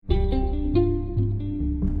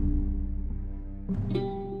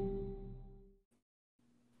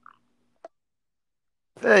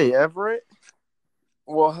Hey, Everett.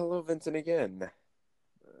 Well, hello, Vincent, again.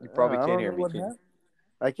 You probably I can't don't hear know me. what happened.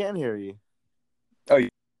 I can't hear you. Oh,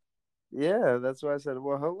 Yeah, that's why I said,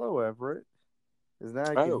 well, hello, Everett. Because now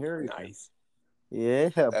I can oh, hear you. nice. Yeah,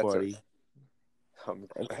 That's a buddy.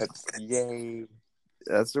 yay.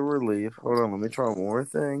 That's a relief. Hold on, let me try one more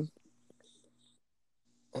thing.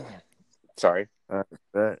 Sorry. I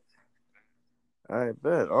bet. I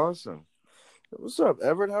bet. Awesome. What's up,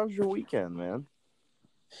 Everett? How's your weekend, man?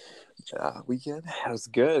 Weekend was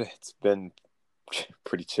good. It's been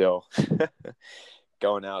pretty chill.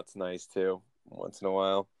 Going out's nice too. Once in a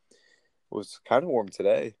while. It was kind of warm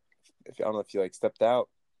today. If I don't know if you stepped out.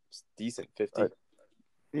 It's decent, I, 50.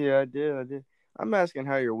 yeah, I did. I did. I'm asking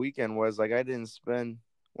how your weekend was. Like, I didn't spend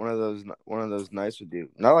one of those nights with you.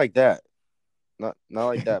 Not like that. Not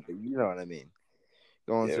like that. But you know what I mean.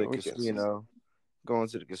 Going Yeah, to the weekends was. casino. Going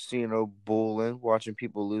to the casino, bowling, watching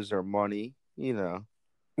people lose their money. You know.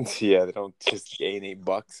 Yeah, they don't just gain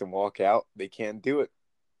 $8 and walk out. They can't do it.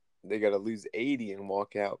 They got to lose 80 and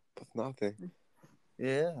walk out with nothing.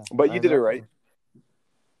 Yeah, But you I did it know. right.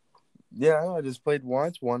 Yeah, I just played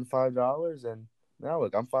once, won $5, and now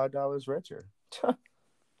look, I'm $5 richer. $5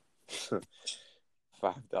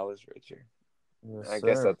 richer. Yes, I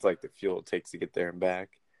guess sir. that's like the fuel it takes to get there and back.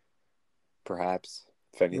 Perhaps,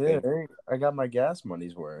 if Yeah, anything. hey, I got my gas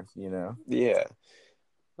money's worth. Yeah,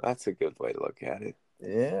 that's a good way to look at it.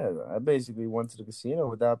 Yeah, I basically went to the casino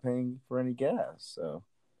without paying for any gas. So,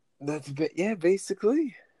 Yeah,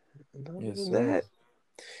 basically. And other yes, than sir. that,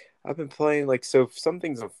 I've been playing some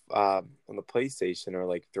things on the PlayStation are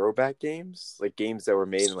like throwback games, like games that were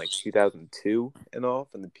made in like 2002 and all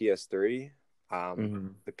from the PS3. Hmm.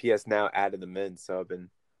 The PS now added them in, so I've been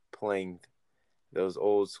playing those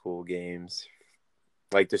old school games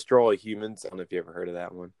like Destroy All Humans. I don't know if you ever heard of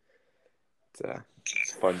that one. It's a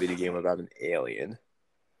fun video game about an alien.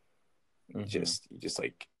 Hmm. You just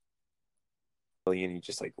like alien, you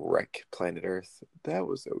just like wreck planet Earth. That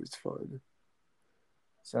was always fun.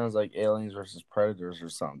 Sounds like Aliens versus Predators or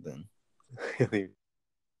something. In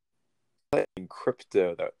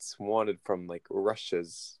crypto that's wanted from like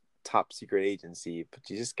Russia's top secret agency, but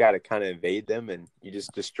you just gotta kind of invade them and you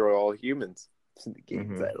just destroy all humans. It's in the game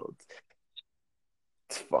Hmm. title.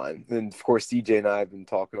 It's fun. And of course, CJ and I have been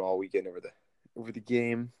talking all weekend over the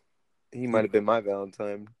game. He might have been my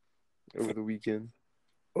Valentine over the weekend.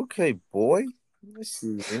 Okay, boy. I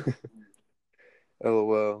see you.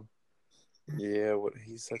 LOL. Yeah,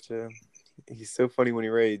 he's so funny when he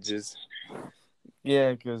rages.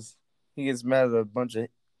 Yeah, because he gets mad at a bunch of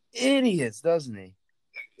idiots, doesn't he?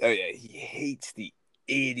 Oh yeah, he hates the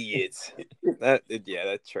idiots.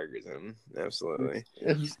 That triggers him absolutely.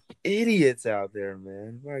 There's idiots out there,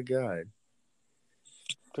 man. My God.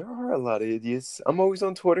 There are a lot of idiots. I'm always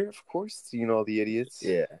on Twitter, of course, seeing all the idiots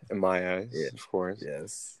Yeah, in my yeah, eyes, of course.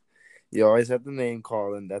 yes. You always have the name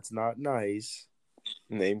calling. That's not nice.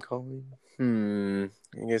 Name calling. I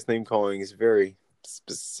guess name calling is very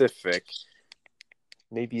specific.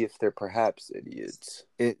 Maybe if they're perhaps idiots.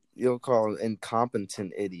 You'll call them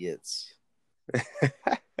incompetent idiots.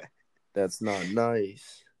 That's not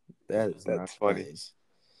nice. That is not That's funny. nice.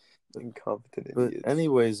 Incompetent But idiots.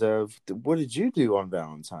 anyways, what did you do on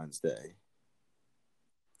Valentine's Day?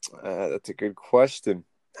 That's a good question.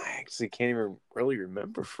 I actually can't even really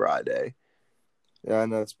remember Friday. Yeah, I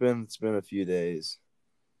know it's been a few days.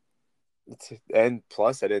 And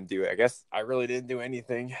plus, I didn't do it. I guess I really didn't do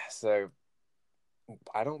anything. So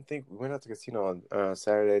I don't think we went out to the casino on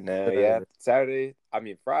Saturday. No, yeah, Saturday. Saturday. I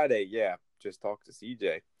mean Friday. Yeah, just talked to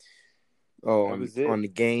CJ. Oh, That on was it on the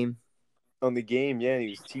game. on the game. Yeah, he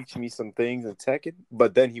was teaching me some things in Tekken,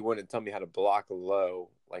 but then he wouldn't tell me how to block low,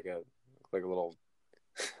 like a little.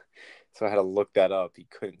 So I had to look that up. He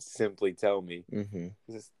couldn't simply tell me. Mm-hmm.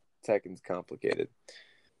 This Tekken's complicated.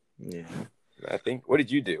 Yeah. I think. What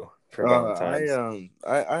did you do for I Valentine's?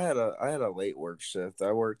 I had a late work shift.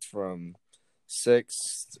 I worked from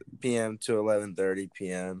 6 p.m. to 11:30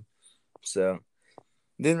 p.m. So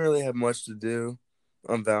didn't really have much to do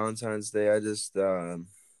on Valentine's Day. I just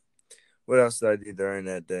what else did I do during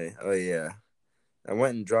that day? Oh yeah, I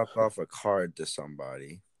went and dropped off a card to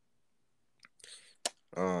somebody.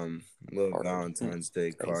 Little Hard. Valentine's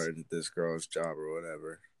Day Nice. card at this girl's job or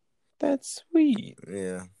whatever. That's sweet.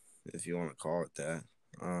 Yeah, if you want to call it that.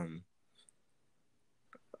 Um,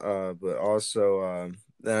 but also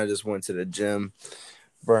then I just went to the gym,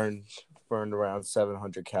 burned burned around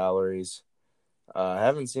 700 calories. I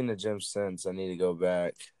haven't seen the gym since. I need to go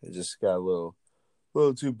back. I just got a little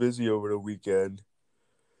too busy over the weekend.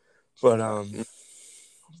 But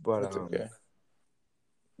but That's okay.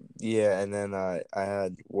 yeah, and then I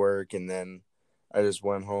had work, and then I just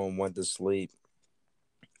went home, went to sleep,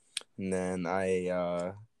 and then I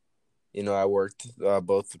worked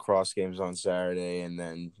both the cross games on Saturday, and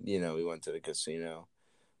then we went to the casino.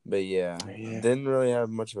 But yeah, Yeah. didn't really have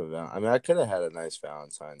much of a I mean, I could have had a nice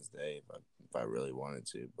Valentine's Day if I really wanted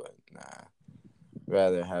to, but nah.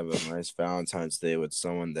 Rather have a nice Valentine's Day with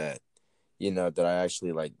someone that I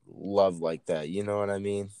actually like love like that. You know what I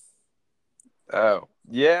mean? Oh,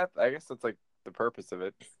 yeah. I guess that's like the purpose of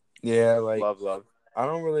it. Yeah, like Love, love. I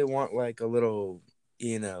don't really want like a little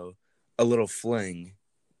fling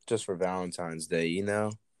just for Valentine's Day.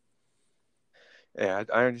 Yeah,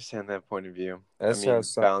 I understand that point of view. I That's how mean,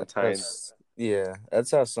 some. Valentine's.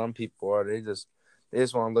 That's how some people are. They just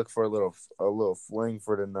want to look for a little fling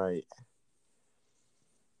for the night.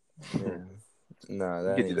 Yeah, no, You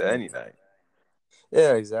that could do ain't that me. any night.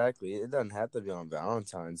 Yeah, exactly. It doesn't have to be on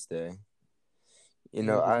Valentine's Day. It I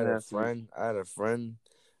doesn't had a have to be. friend.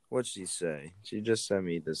 What'd she say? She just sent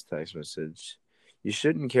me this text message. You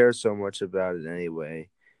shouldn't care so much about it anyway.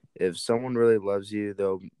 If someone really loves you,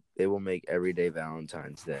 they will make every day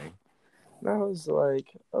Valentine's Day. And I was like,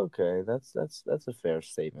 okay, that's a fair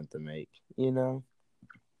statement to make. Mm,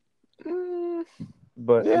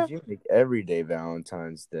 But yeah. if you make every day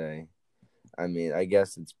Valentine's Day, I mean, I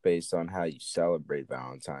guess it's based on how you celebrate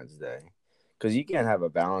Valentine's Day. Because you can't have a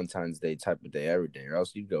Valentine's Day type of day every day, or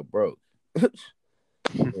else you'd go broke.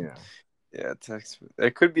 Yeah. Yeah,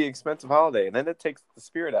 it could be an expensive holiday, and then it takes the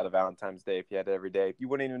spirit out of Valentine's Day if you had it every day. You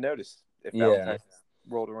wouldn't even notice if Yeah. Valentine's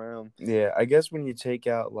rolled around. Yeah. I guess when you take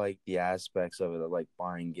out like the aspects of it, like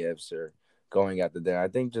buying gifts or going out to dinner, I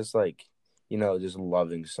think just like, just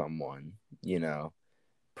loving someone.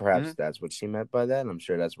 Perhaps Hmm. that's what she meant by that. I'm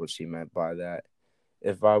sure that's what she meant by that.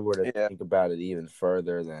 If I were to Yeah, think about it even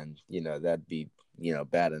further, then that'd be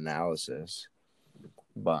bad analysis.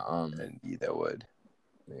 But indeed, that would.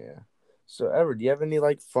 yeah. So Ever, do you have any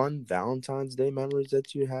like fun Valentine's Day memories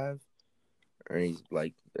that you have, or any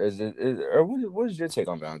like or what is your take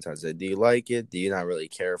on Valentine's Day? Do you like it? Do you not really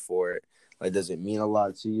care for it? Like, does it mean a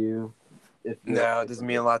lot to you? If you're No, it like doesn't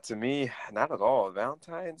mean a lot to me. Not at all.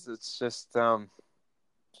 Valentine's, it's just a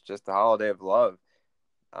holiday of love.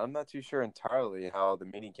 I'm not too sure entirely how the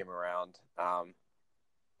meaning came around.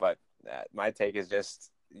 But my take is just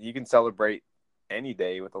you can celebrate any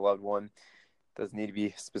day with a loved one. Doesn't need to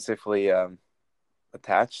be specifically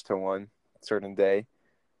attached to one certain day.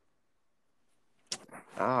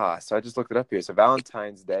 So I just looked it up here. So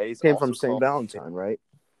Valentine's Day is came from also Saint called Valentine, right?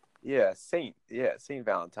 Saint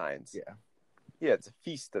Valentine's. Yeah. Yeah, it's a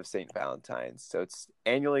feast of Saint Valentine's. So it's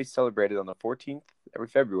annually celebrated on the 14th every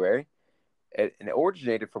February. And it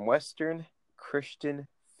originated from Western Christian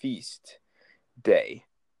feast day,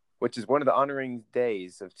 which is one of the honoring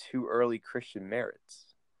days of two early Christian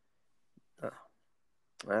merits. Oh,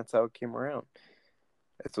 that's how it came around.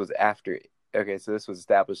 This was after. Okay, so this was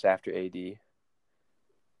established after AD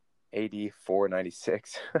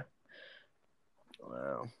 496.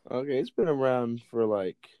 Wow, Okay, it's been around for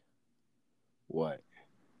like what?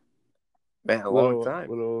 man, a long Little time.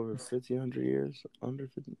 little over 1,500 years, under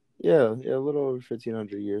 50. Yeah, yeah, a little over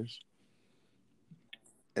 1,500 years.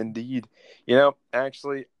 Indeed.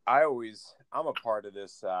 Actually, I'm a part of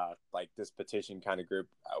this like this petition kind of group.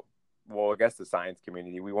 Well, I guess the science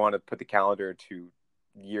community. We want to put the calendar to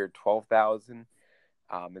year 12,000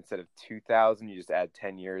 instead of 2,000. You just add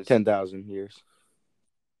 10 years. 10,000 years.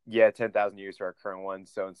 Yeah, 10,000 years to our current one.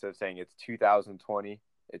 So instead of saying it's 2020,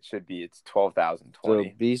 it's So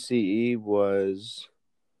 12,020. BCE was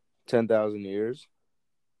 10,000 years.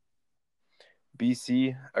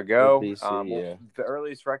 BC Or ago. BC, Well, yeah. the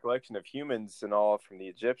earliest recollection of humans and all from the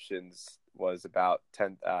Egyptians was about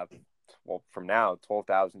 10. Well, from now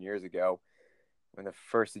 12,000 years ago, when the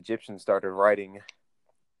first Egyptians started writing,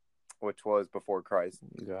 which was before Christ.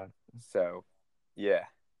 God. So, yeah,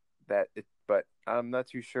 But I'm not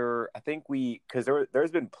too sure. I think because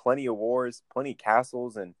there's been plenty of wars, plenty of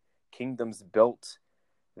castles and kingdoms built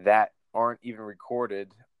that aren't even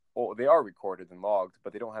recorded. Well, they are recorded and logged,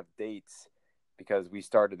 but they don't have dates because we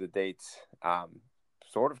started the dates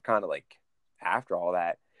sort of kind of like after all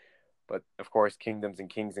that. But of course, kingdoms and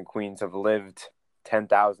kings and queens have lived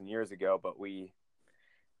 10,000 years ago, but we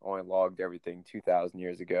only logged everything 2,000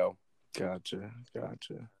 years ago. Gotcha.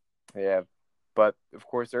 Gotcha. Yeah, but of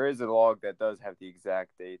course, there is a log that does have the exact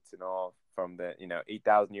dates and all from the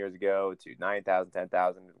 8,000 years ago to 9,000,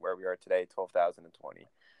 10,000, where we are today, 12,020.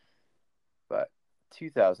 But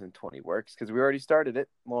 2020 works because we already started it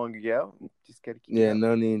long ago. Just got to keep it Yeah, up.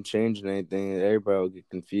 no need in changing anything. Everybody will get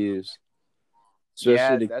confused. Especially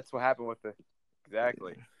Yeah, the that's what happened with the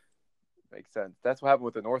exactly makes sense. That's what happened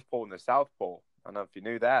with the North Pole and the South Pole. I don't know if you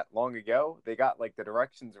knew that. Long ago, they got like the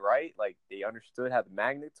directions right. Like they understood how the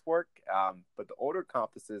magnets work. But the older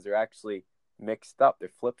compasses are actually mixed up. They're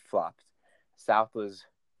flip flopped. South was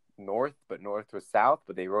north, but north was south.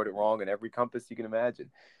 But they wrote it wrong in every compass you can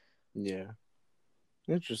imagine. Yeah.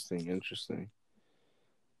 Interesting.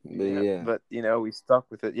 But Yeah, yeah. but we stuck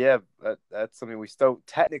with it. Yeah, that's something we still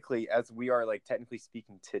technically, as we are like technically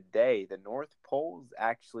speaking today, the North Pole is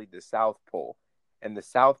actually the South Pole, and the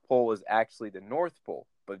South Pole is actually the North Pole.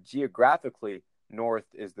 But geographically, North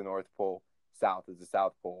is the North Pole, South is the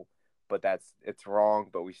South Pole. But it's wrong.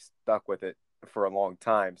 But we stuck with it for a long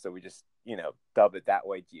time, so we just dub it that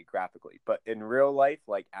way geographically. But in real life,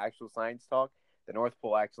 like actual science talk, the North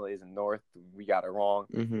Pole actually isn't north. We got it wrong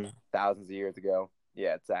Mm-hmm. thousands of years ago.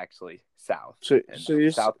 Yeah, it's actually south, So and so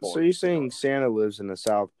you're South Pole so is you're the saying north. Santa lives in the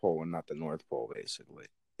South Pole and not the North Pole, basically.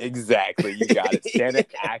 Exactly, you got it. Santa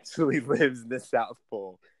actually lives in the South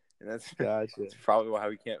Pole, and that's Gotcha. that's probably why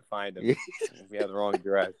we can't find him. We have the wrong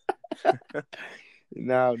address.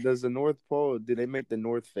 Now, does the North Pole? Did they make the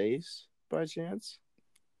North Face by chance?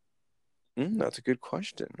 That's a good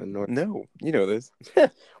question. The North. No, you know this,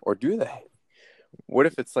 or do they? What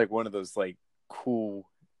if it's like one of those like cool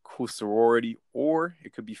sorority, or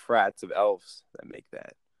it could be frats of elves that make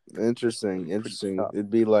that. That'd be pretty Interesting. tough. It'd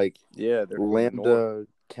be like Yeah, they're from the north. Lambda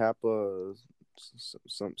Kappa,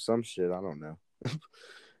 some shit. I don't know.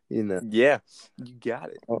 You know. Yeah, you got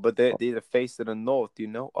it. Oh, But they're the face of the north,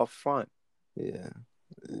 up front. yeah.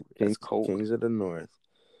 That's cold. Kings of the North.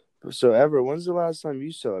 So, Everett, when's the last time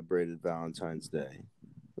you celebrated Valentine's Day?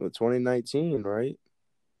 Well, 2019, right?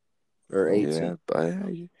 Or 18? Yeah, but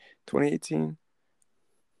 2018.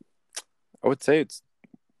 I would say it's.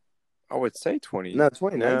 I would say 20. No, No,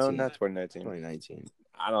 2019. not 2019. 2019.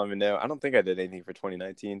 I don't even know. I don't think I did anything for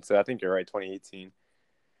 2019. So I think you're right. 2018.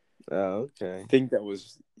 Oh, okay. I think that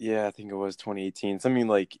was. Yeah, I think it was 2018. Something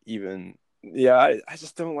like even. Yeah, I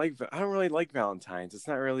just don't like. I don't really like Valentine's. It's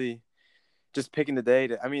not really just picking the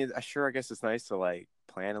date. I mean, sure, I guess it's nice to like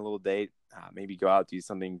plan a little date, maybe go out, do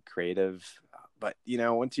something creative. But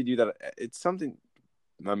once you do that, it's something.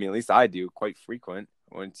 I mean, at least I do quite frequent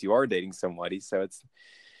once you are dating somebody. So it's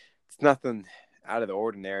nothing out of the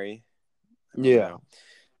ordinary. I don't Yeah. know.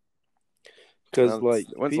 Because, like,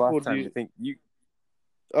 When's the people last time do. you think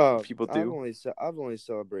people I've do? only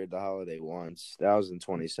celebrated the holiday once. That was in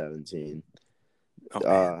 2017. Oh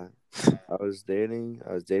man. Uh, I was dating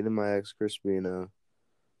my ex Crispina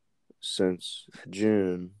since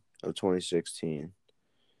June of 2016.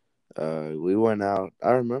 We went out.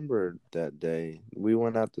 I remember that day. We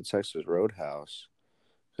went out to Texas Roadhouse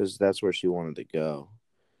because that's where she wanted to go,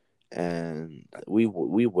 and we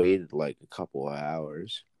waited like a couple of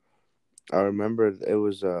hours. I remember it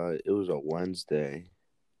was a Wednesday.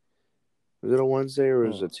 Was it a Wednesday or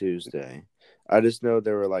was it a Tuesday? I just know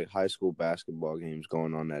there were like high school basketball games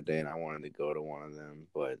going on that day, and I wanted to go to one of them.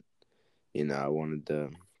 But I wanted to,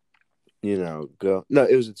 go. No,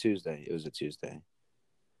 it was a Tuesday. It was a Tuesday.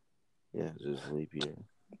 Yeah, it was a leap year,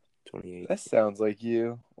 28, That sounds like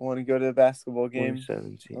you want to go to a basketball game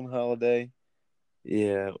 2017. on holiday.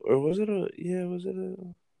 Yeah, or was it a? Yeah, was it a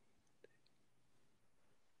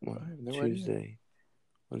I one have no idea. Tuesday?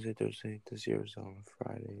 Wednesday, Thursday. This year was on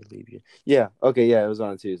Friday. Leap year. Yeah. Okay. Yeah, it was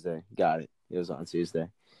on Tuesday. Got it. It was on Tuesday.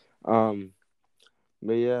 Um.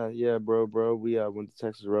 But yeah, bro. We went to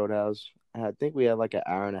Texas Roadhouse. I think we had like an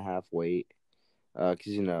hour and a half wait. Cause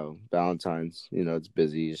Valentine's, it's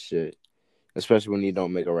busy as shit, especially when you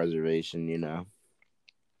don't make a reservation.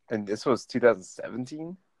 And this was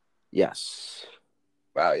 2017. Yes,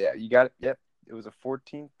 Wow, yeah, you got it. Yep, it was a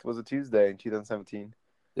 14th. Was a Tuesday in 2017.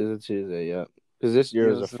 it was a Tuesday. Yep. Cause this year Yeah,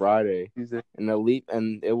 it is a was a Friday, Tuesday. and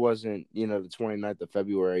and it wasn't the 29th of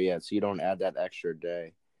February yet, so you don't add that extra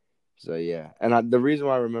day. So yeah, and the reason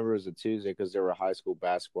why I remember it was a Tuesday because there were high school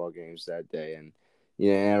basketball games that day, and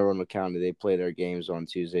Anne Arundel County they play their games on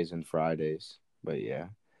Tuesdays and Fridays. But yeah,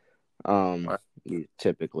 Wow.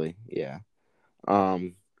 typically, yeah.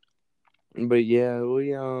 Um, but yeah,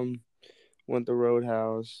 we went to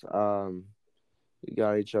Roadhouse. We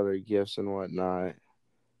got each other gifts and whatnot.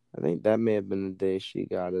 I think that may have been the day she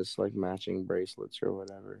got us like matching bracelets or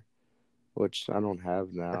whatever, which I don't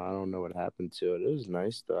have now. I don't know what happened to it. It was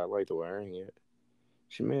nice though. I liked wearing it.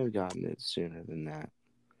 She may have gotten it sooner than that.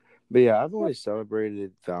 But yeah, I've only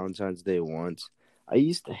celebrated Valentine's Day once. I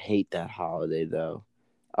used to hate that holiday though.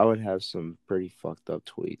 I would have some pretty fucked up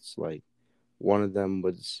tweets. Like one of them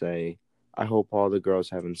would say, "I hope all the girls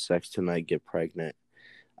having sex tonight get pregnant."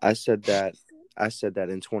 I said that. I said that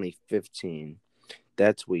in 2015.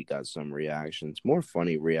 That tweet got some reactions, more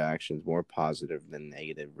funny reactions, more positive than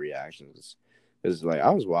negative reactions. Because like I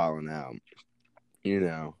was wilding out. you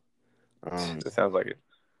know. Um, It sounds like it.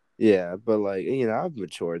 yeah, but like I've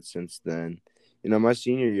matured since then. My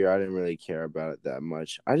senior year, I didn't really care about it that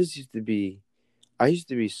much. I used to be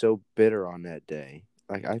so bitter on that day.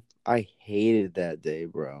 Like I hated that day,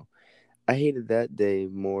 bro. I hated that day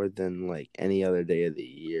more than like any other day of the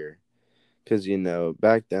year. Cause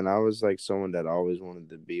back then I was like someone that always wanted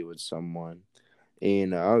to be with someone.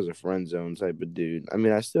 And I was a friend zone type of dude. I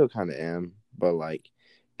mean, I still kind of am, but like,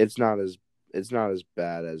 it's not as it's not as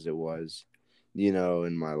bad as it was,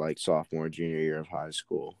 in my like sophomore junior year of high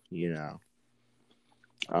school.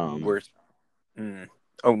 Um, Worse. Mm.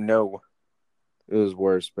 Oh no. it was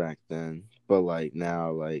worse back then, but like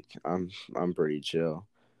now, like I'm pretty chill.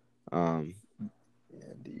 Um,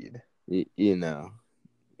 Yeah, indeed. you know,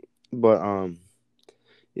 but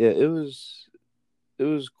yeah, it was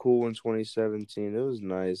cool in 2017. It was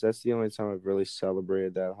nice. That's the only time I've really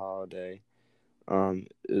celebrated that holiday.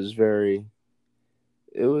 It was very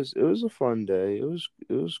it was a fun day. It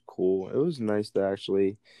was cool. It was nice to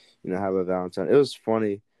actually, have a Valentine. It was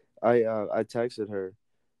funny. I texted her,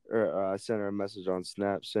 or I sent her a message on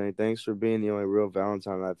Snap saying thanks for being the only real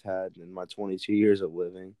Valentine I've had in my 22 years of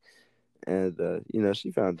living. And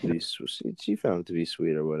she found it to be she found it to be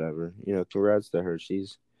sweet or whatever. Congrats to her.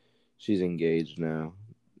 She's engaged now.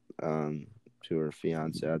 To her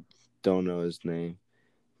fiance. I don't know his name.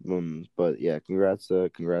 But yeah, congrats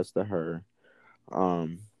to her.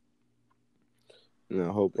 Um,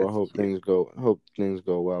 hope I That's hope cute. things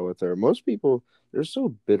go well with her. Most people they're so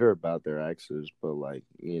bitter about their exes, but like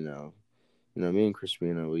me and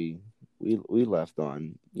Crispina, we left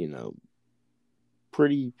on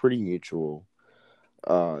pretty mutual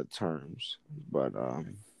terms. But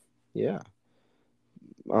yeah,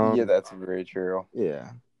 Yeah, um, that's very true.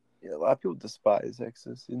 yeah, Yeah, a lot of people despise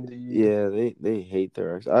exes, indeed. yeah. They hate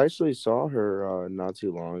their ex. I actually saw her not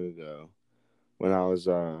too long ago when I was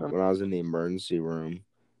in the emergency room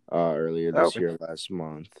earlier Oh, this year last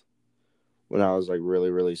month. When I was like really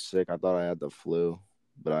really sick. I thought I had the flu,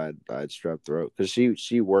 but I had strep throat because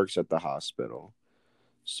she works at the hospital.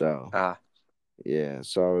 So ah, yeah,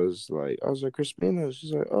 so I was like Crispina.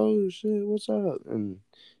 She's like, oh shit, what's up? And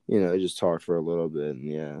I just talked for a little bit,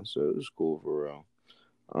 and yeah, so it was cool for real.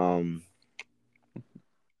 Um,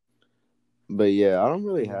 but yeah, I don't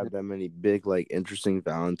really yeah, have that many big like interesting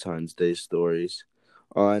Valentine's Day stories.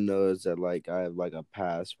 All I know is that like I have like a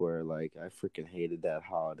past where like I freaking hated that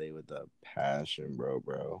holiday with a passion,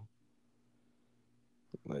 bro.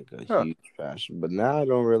 Like a huh. huge passion. But now I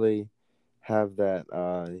don't really have that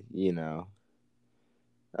I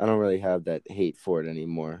don't really have that hate for it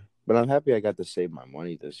anymore. But I'm happy I got to save my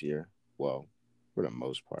money this year. Well, for the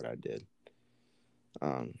most part I did.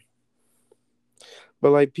 Um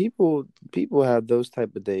but like people have those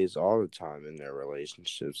type of days all the time in their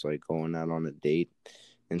relationships, like going out on a date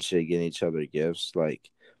and shit, getting each other gifts. Like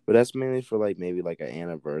but that's mainly for like maybe like an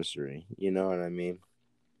anniversary. You know what I mean?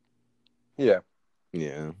 Yeah.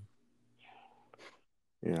 Yeah.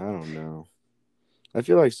 Yeah, I don't know. I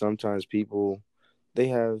feel like sometimes people they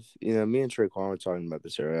have me and Trey Quan were talking about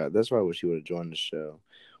this earlier. That's why I wish he would have joined the show.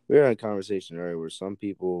 We were in a conversation earlier where some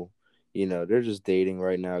people, they're just dating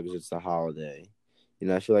right now because it's the holiday.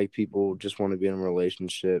 I feel like people just want to be in a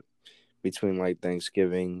relationship between like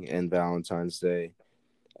Thanksgiving and Valentine's Day,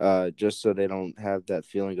 just so they don't have that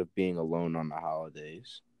feeling of being alone on the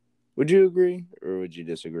holidays. Would you agree or would you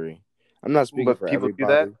disagree? I'm not speaking But for people do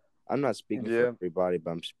that? everybody. I'm not speaking for Yeah. everybody,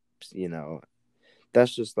 but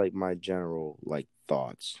that's just like my general like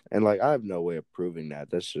thoughts. And like I have no way of proving that.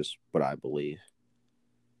 That's just what I believe.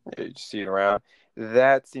 Yeah, you just see it around.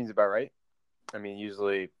 That seems about right. I mean,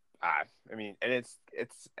 usually, I mean, and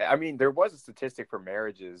I mean, there was a statistic for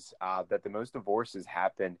marriages that the most divorces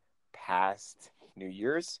happen past New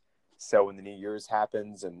Year's. So when the New Year's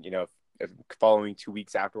happens, and if following 2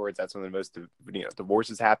 weeks afterwards, that's when the most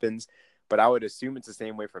divorces happens. But I would assume it's the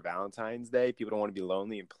same way for Valentine's Day. People don't want to be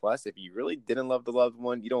lonely, and plus, if you really didn't love the loved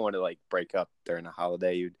one, you don't want to like break up during a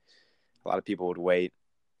holiday. A lot of people would wait.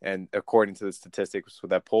 And according to the statistics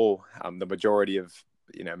with that poll, the majority of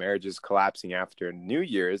marriages collapsing after New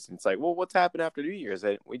Year's. And it's like, well, what's happened after New Year's?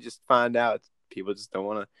 And we just find out people just don't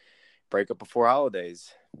want to break up before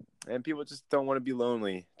holidays, and people just don't want to be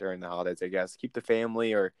lonely during the holidays. I guess keep the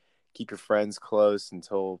family or keep your friends close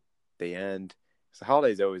until the end. So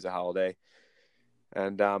holiday is always a holiday.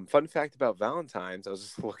 And fun fact about Valentine's, I was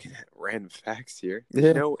just looking at random facts here. Did you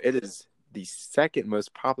Yeah, know it is the second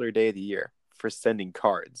most popular day of the year for sending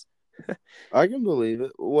cards? I can believe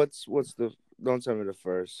it. What's the don't tell me the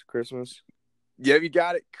first Christmas? Yeah, you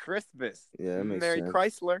got it. Christmas. Yeah, that makes Merry sense.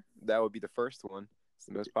 Chrysler. That would be the first one. It's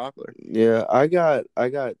the most popular. Yeah, I got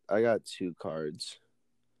two cards.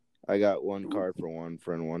 I got one card for one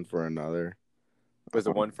friend, one for another. Was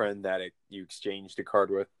the one friend that you exchanged a card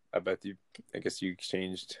with? I guess you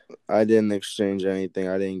exchanged. I didn't exchange anything.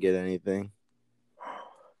 I didn't get anything.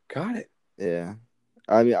 Got it. Yeah.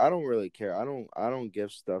 I mean, I don't really care. I don't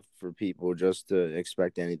give stuff for people just to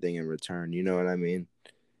expect anything in return. You know what I mean?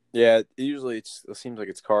 Yeah, usually it seems like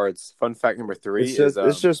it's cards. Fun fact number 3 is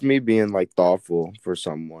It's just me being like thoughtful for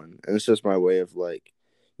someone, and it's just my way of like,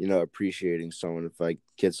 appreciating someone if I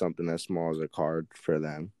get something as small as a card for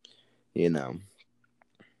them. You know.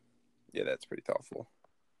 yeah, that's pretty thoughtful.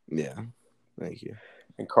 Yeah. Thank you.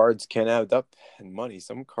 And cards can add up in money.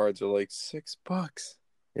 Some cards are like $6.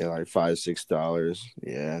 Yeah, like $5-6.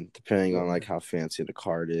 Yeah, depending on like how fancy the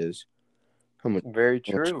card is, Very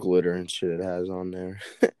how much true. glitter and shit it has on there,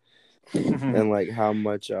 and like how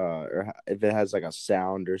much if it has like a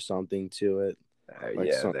sound or something to it, like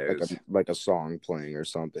Yeah, some those. like a song playing or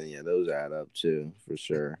something. Yeah, those add up too for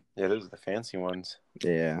sure. Yeah, those are the fancy ones.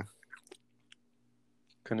 Yeah.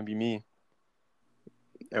 Couldn't be me.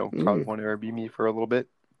 It probably won't ever be me for a little bit.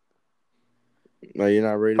 No, you're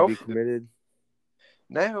not ready to be Hopefully, committed.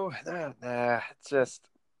 no, just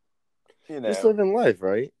Just living life,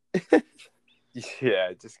 right?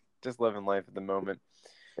 yeah, just living life at the moment.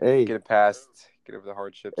 Hey, Get it past, get over the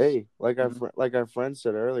hardships. hey, like our friend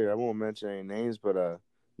said earlier. I won't mention any names, but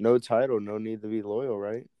no title, no need to be loyal,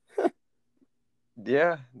 right?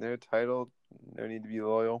 Yeah, they're titled. No need to be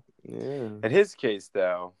loyal. Yeah. In his case,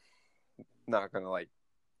 though, not gonna like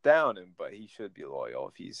down him, but he should be loyal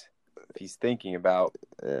if he's thinking about.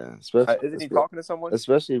 Yeah, Isn't he talking to someone?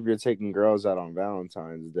 especially if you're taking girls out on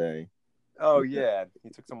Valentine's Day. Oh yeah, he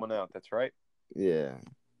took someone out. That's right. Yeah,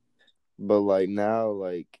 but like now,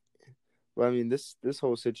 well, I mean, this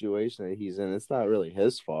whole situation that he's in, it's not really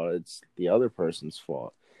his fault. It's the other person's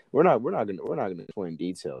fault. We're not gonna explain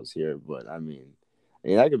details here, but I mean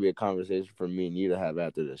that could be a conversation for me and you to have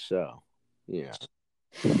after the show. Yeah.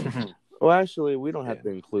 Well, actually, we don't have to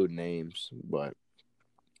include names, but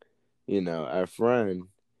our friend,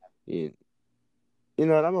 you, you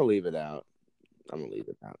know what? I'm gonna leave it out. I'm gonna leave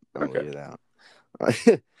it out. I'm gonna Okay, leave it out.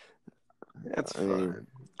 that's I mean, fine.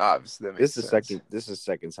 Obviously, that makes sense. this is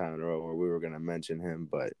second time in a row where we were gonna mention him,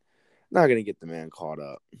 but not gonna get the man caught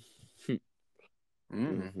up.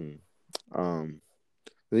 Mm.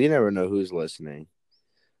 You never know who's listening,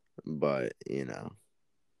 but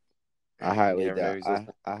I You highly never know doubt who's listening.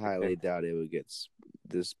 I highly doubt it would get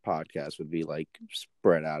this podcast would be like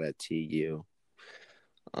spread out at TU.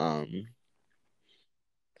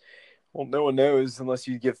 Well, no one knows unless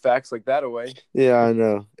you give facts like that away. Yeah, I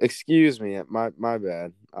know. Excuse me, my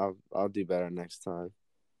bad. I'll do better next time.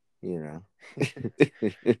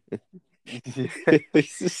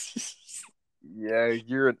 Yeah,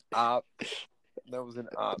 you're an op. That was an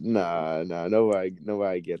op. Nah,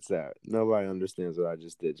 nobody gets that. Nobody understands what I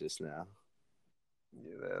just did just now.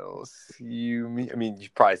 You me. I mean, you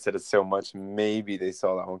probably said it so much. Maybe they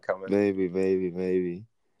saw that one coming. Maybe.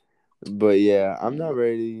 But yeah, I'm not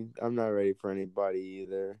ready. I'm not ready for anybody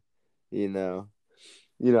either. You know.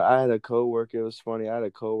 I had a coworker. It was funny. I had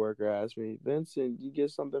a coworker ask me, Vincent, you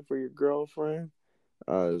get something for your girlfriend?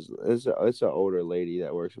 It's an older lady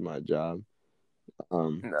that works at my job.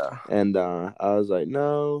 No. And I was like,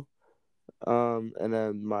 no. And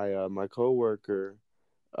then my coworker,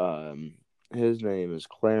 um, his name is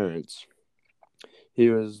Clarence. He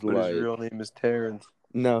was But his like, real name is Terrence.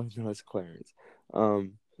 no, it's Clarence.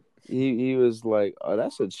 Um, he was like, oh,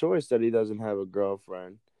 that's a choice that he doesn't have a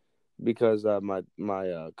girlfriend because my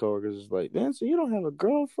coworkers was like, man, so you don't have a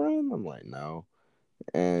girlfriend? I'm like, no,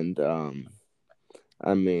 and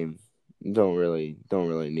I mean, don't really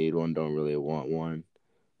need one, don't really want one.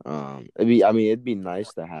 It'd be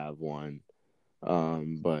nice to have one.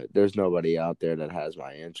 But there's nobody out there that has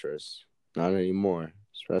my interests. Not anymore,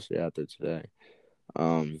 especially after today.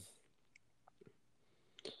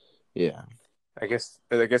 Yeah. I guess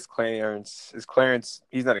Clarence.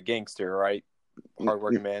 He's not a gangster, right?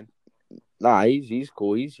 Hardworking man. Nah, he's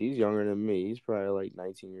cool. He's younger than me. He's probably like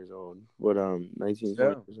 19 years old. But 19, 20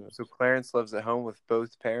 years old. So Clarence lives at home with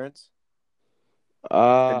both parents.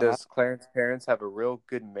 And Uh, does Clarence's parents have a real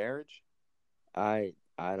good marriage? I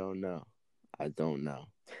don't know. I don't know.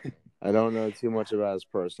 I don't know too much about his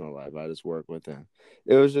personal life. I just work with him.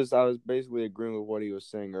 It was just I was basically agreeing with what he was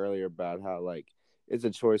saying earlier about how like it's a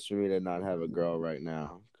choice for me to not have a girl right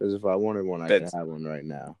now. Because if I wanted one, I could have one right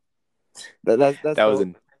now.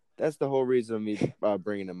 That's the whole reason of me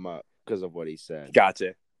bringing him up because of what he said.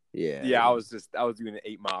 Gotcha. Yeah. I was doing an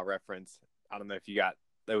 8 Mile reference. I don't know if you got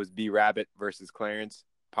that was B Rabbit versus Clarence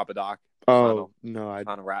Papa Doc. Oh Final no,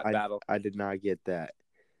 final rap I battle. I did not get that.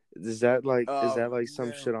 Is Oh that like some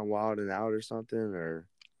man. shit on Wild and Out or something? Or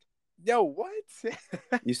Yo, what?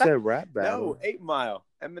 you said rap No, battle? 8 Mile,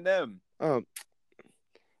 Eminem. Oh,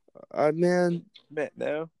 man, Man,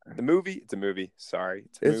 no, the movie. It's a movie. Sorry,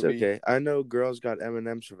 it's a it's movie. okay. I know girls got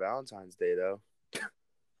M&Ms for Valentine's Day though.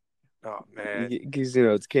 Oh man. Because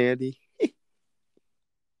it's candy.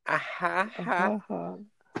 Ah, ha. Uh-huh.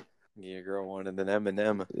 Yeah, girl wanted an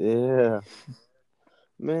Eminem. Yeah,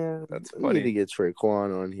 man. That's I need to funny. get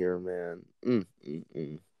Traquan on here, man.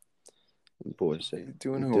 Boy said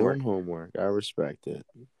Doing doing homework. homework. I respect it.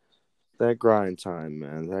 That grind time,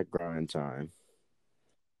 man. That grind time.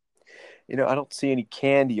 I don't see any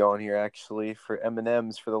candy on here actually for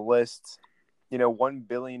M&Ms for the list. 1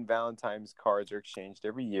 billion Valentine's cards are exchanged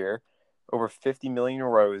every year. Over 50 million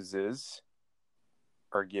roses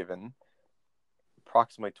are given.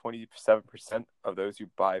 Approximately 27% of those who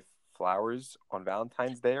buy flowers on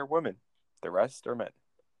Valentine's Day are women. The rest are men.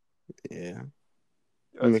 Yeah,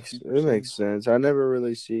 That's a huge it makes percentage. sense. I never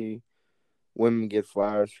really see women get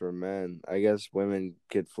flowers for men. I guess women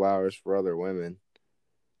get flowers for other women.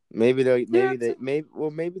 Yeah, Maybe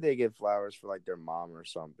they get flowers for like their mom or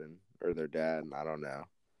something or their dad. I don't know.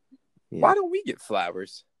 Yeah. why don't we get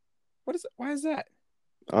flowers? Why is that?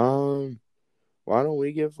 Um. Why don't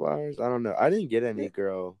we get flowers? I don't know. I didn't get Yeah. any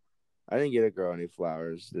girl. I didn't get a girl any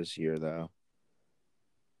flowers this year though.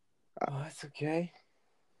 Oh, that's okay.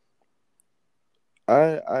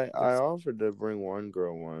 I That's offered to bring one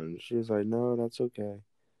girl one. She was like, "No, that's okay."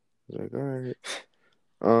 I was like, "All right."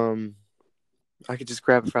 Um. I could just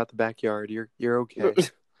grab it out the backyard. You're okay.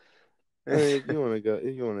 I mean, if you want to go,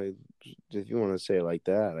 if you want to say it like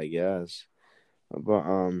that, I guess. But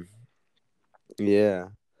yeah,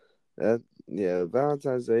 yeah,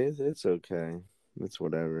 Valentine's Day, it's okay. It's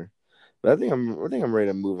whatever. But I think I'm ready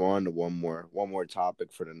to move on to one more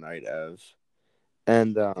topic for tonight, Ev.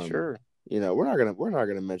 And Sure. we're not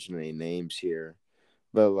gonna mention any names here,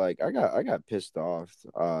 but like I got pissed off,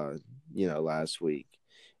 last week,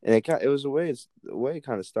 and it was the way it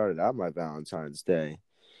kind of started out my Valentine's Day.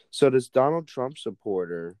 So this Donald Trump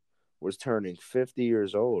supporter was turning 50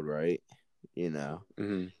 years old, right? You know,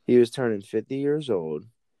 Mm-hmm. he was turning 50 years old,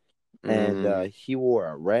 and Mm. he wore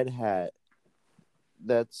a red hat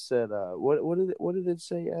that said, what did it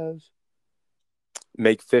say, Ev?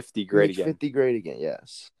 Make 50 great Make again. 50 great again.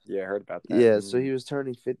 Yes. Yeah, I heard about that. Yeah. So Mm. he was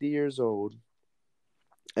turning 50 years old,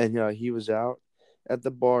 and he was out at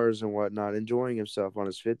the bars and whatnot, enjoying himself on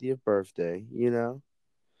his 50th birthday.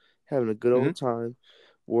 Having a good Mm-hmm. old time.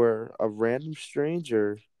 Where a random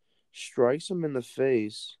stranger strikes him in the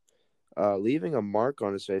face, leaving a mark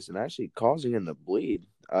on his face and actually causing him to bleed.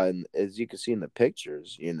 And as you can see in the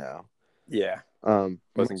pictures, Yeah,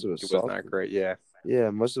 must have it was not assaulted. great. Yeah.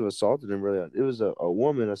 Yeah, must have assaulted him really. It was a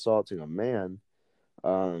woman assaulting a man.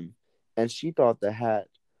 Um, and she thought the hat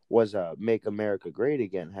was a "Make America Great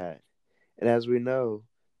Again" hat. And as we know,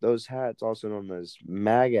 those hats, also known as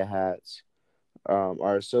MAGA hats, are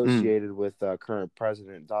Mm. associated with current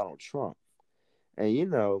President Donald Trump. And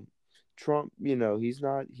Trump, he's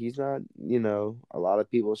not, a lot of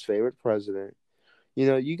people's favorite president.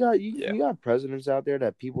 Yeah. You got presidents out there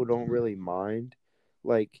that people don't really mind.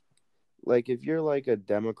 Like if you're like a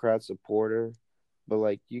Democrat supporter, but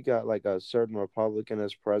like you got like a certain Republican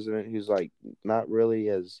as president who's like not really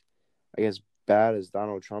as, I guess, bad as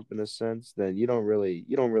Donald Trump in a sense, then you don't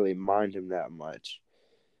really mind him that much.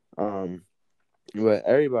 Um, but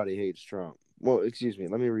everybody hates Trump. Well, excuse me,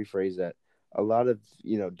 let me rephrase that. A lot of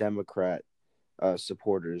Democrat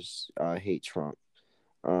supporters hate Trump.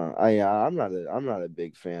 I'm not a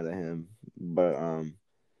big fan of him, but I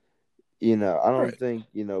don't Right. think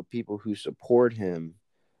people who support him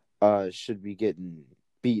should be getting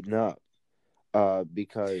beaten up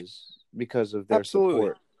because of their Absolutely.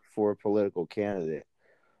 support for a political candidate.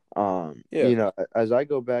 Yeah. As I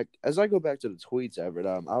go back to the tweets, Everett,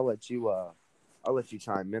 I'll let you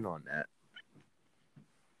chime in on that.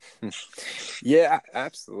 Yeah,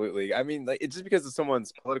 absolutely. I mean, like, it's just because of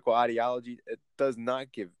someone's political ideology, it does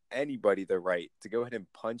not give anybody the right to go ahead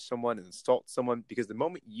and punch someone and insult someone because the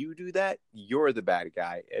moment you do that, you're the bad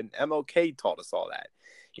guy. And MLK taught us all that.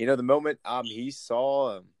 The moment he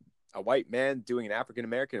saw a white man doing an African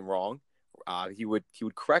American wrong, he would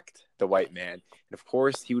correct the white man, and of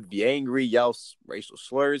course he would be angry, yell racial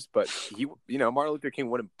slurs. But Martin Luther King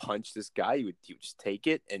wouldn't punch this guy. He would just take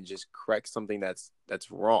it and just correct something that's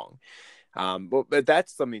wrong. But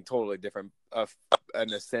that's something totally different,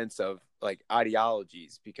 in a sense of like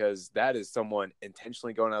ideologies, because that is someone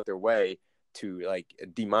intentionally going out their way to like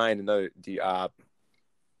demine another,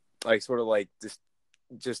 like sort of like just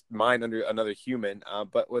just mind under another human.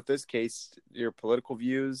 But with this case, your political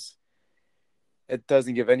views, it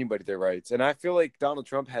doesn't give anybody their rights. And I feel like Donald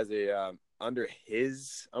Trump has under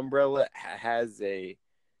his umbrella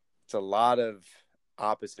it's a lot of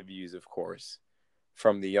opposite views, of course,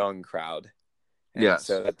 from the young crowd. And Yes.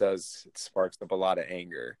 so it sparks up a lot of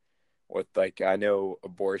anger with, like, I know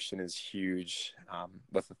abortion is huge.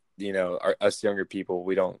 With, us younger people,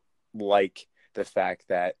 we don't like the fact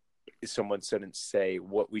that someone shouldn't say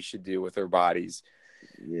what we should do with our bodies.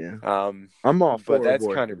 Yeah. I'm all But for that's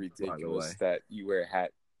kind of abortion, by the way. ridiculous that you wear a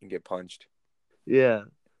hat and get punched. Yeah.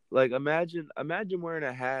 Like imagine wearing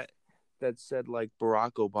a hat that said like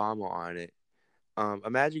Barack Obama on it.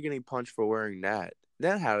 Imagine getting punched for wearing that.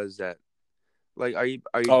 Then how does that like are you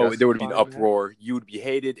Oh, there would be an justifying that? uproar. You would be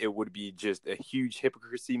hated. It would be just a huge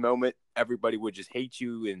hypocrisy moment. Everybody would just hate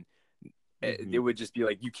you, and it Hmm. would just be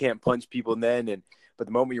like you can't punch people then. But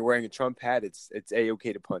the moment you're wearing a Trump hat, it's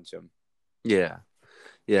a-okay to punch them. Yeah.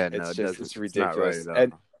 Yeah, no, it doesn't. It's It's not right ridiculous. at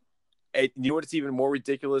And all. you know what's even more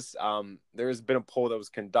ridiculous? There's been a poll that was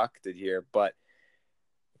conducted here, but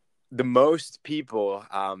the most people,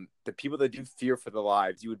 the people that do fear for their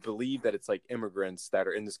lives, you would believe that it's like immigrants that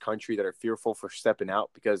are in this country that are fearful for stepping out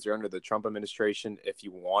because they're under the Trump administration, if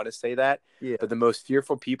you want to say that. Yeah. But the most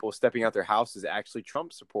fearful people stepping out their house is actually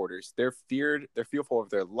Trump supporters. They're fearful of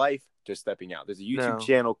their life just stepping out. There's a YouTube No.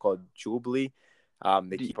 channel called Jubilee.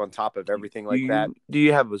 They Do, keep on top of do, everything do like that.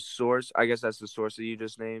 you have a source? I guess that's the source that you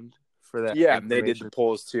just named for that Yeah, and they did the information.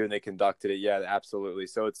 polls too, and they conducted it. Yeah, absolutely.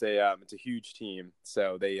 So it's a huge team.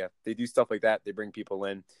 So they do stuff like that. They bring people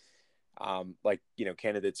in, like,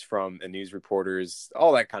 candidates from and news reporters,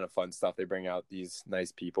 all that kind of fun stuff. They bring out these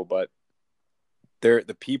nice people, but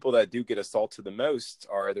the people that do get assaulted the most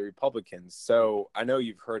are the Republicans. So I know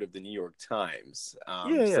you've heard of the New York Times. Yeah,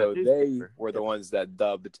 yeah, So they newspaper. were Yeah. the ones that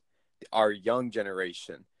dubbed our young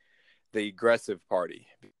generation the aggressive party.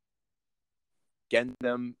 Against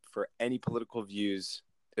them for any political views.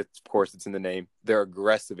 Of course, it's in the name. They're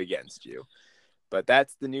aggressive against you, but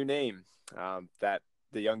that's the new name that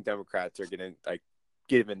the young Democrats are getting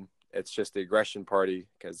given. It's just the aggression party,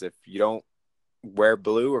 because if you don't wear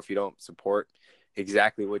blue or if you don't support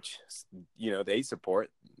exactly which they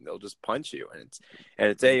support, they'll just punch you, and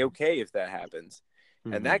it's a-okay if that happens.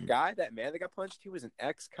 And that Hmm. guy, that man that got punched, he was an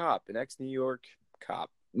ex-cop, an ex-New York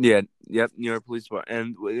cop. Yeah, yep, New York Police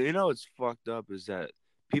Department. And what's fucked up is that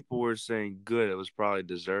people were saying good, it was probably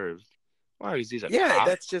deserved. Why? Because he's a Yeah, cop.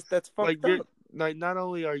 that's Like fucked you're up. like not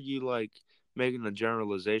only are you like making a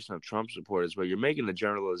generalization of Trump supporters, but you're making a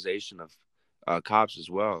generalization of cops as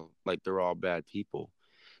well. Like they're all bad people.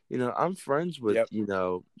 I'm friends with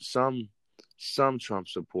Yep. some Trump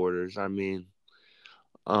supporters. I mean,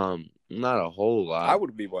 not a whole I lot.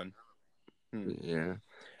 would be one. Hmm. Yeah.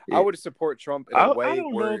 I Yeah. would support Trump in a I way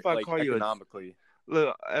don't know where, if I like, call you a economically.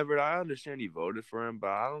 look, Everett. I understand you voted for him, but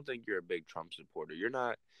I don't think you're a big Trump supporter. You're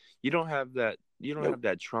not. You don't have that. You don't Nope. have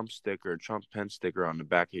that Trump sticker, Trump pen sticker on the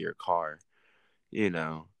back of your car. You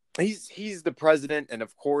know. He's the president, and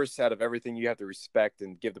of course, out of everything, you have to respect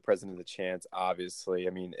and give the president a chance. Obviously, I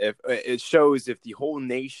mean, if it shows, if the whole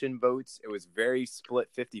nation votes, it was very split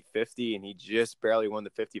 50-50, and he just barely won the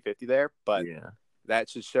 50-50 there. But Yeah. that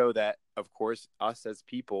should show that, of course, us as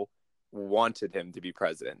people wanted him to be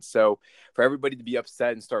president. So for everybody to be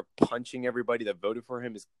upset and start punching everybody that voted for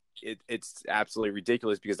him it's absolutely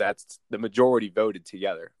ridiculous, because that's the majority voted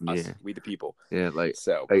together, Yeah. us, we the people. Yeah.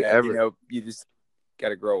 So Like Everett. you just got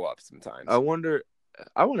to grow up I sometimes. wonder.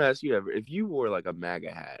 I want to ask you, Everett, if you wore like a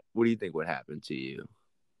MAGA hat, what do you think would happen to you?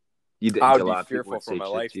 You I think a would be lot of people fearful would for say my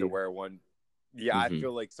shit life to to you? wear one. Yeah, I Hmm.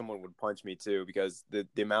 feel like someone would punch me too, because the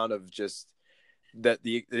amount of just that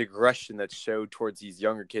the aggression that's showed towards these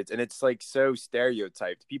younger kids, and it's like so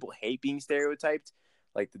stereotyped. People hate being stereotyped,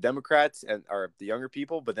 like the Democrats and or the younger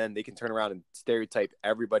people, but then they can turn around and stereotype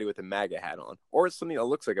everybody with a MAGA hat on, or something that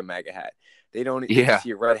looks like a MAGA hat. They just Yeah. see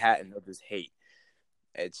a red hat and they'll just hate.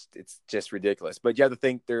 It's just ridiculous. But you have to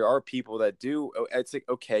think there are people that do. It's like,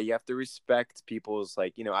 okay, you have to respect people's,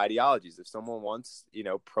 like, ideologies. If someone wants,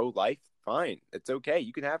 pro life, fine, it's okay.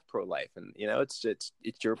 You can have pro life, and it's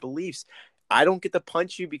your beliefs. I don't get to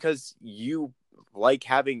punch you because you like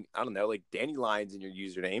having, I don't know, like dandelions in your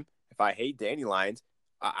username. If I hate dandelions,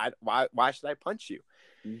 why should I punch you?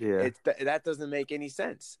 Yeah. That doesn't make any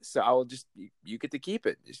sense. So I will just you get to keep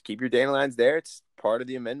it. Just keep your dandelions there. It's part of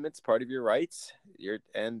the amendments, part of your rights.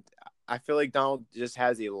 And I feel like Donald just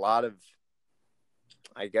has a lot of,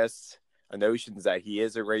 I guess, notions that he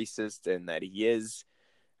is a racist and that he is,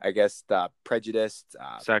 I guess, prejudiced,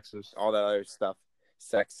 Sexist. all that other stuff,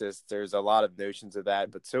 sexist. There's a lot of notions of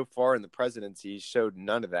that, but so far in the presidency, he showed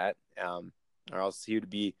none of that. or else he would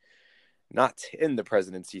be not in the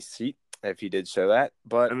presidency seat if he did show that.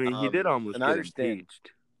 But I mean, he did almost and I get understand.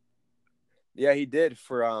 impeached. Yeah, he did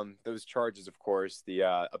for those charges, of course, the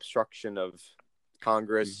obstruction of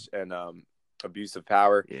Congress and abuse of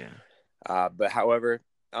power. Yeah. But however,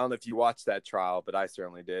 I don't know if you watched that trial, but I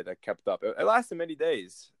certainly did. I kept up. It lasted many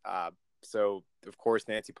days. So of course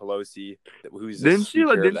Nancy Pelosi, who's the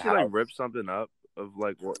Speaker of Didn't the she like House. rip something up of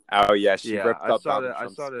like what? Oh yeah, she Yeah, ripped up Donald I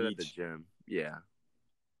Trump's saw that at the speech. gym. Yeah.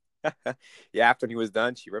 Yeah, after he was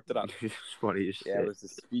done, she ripped it up. It's funny as Yeah, it shit. was the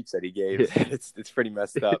speech that he gave. Yeah. It's pretty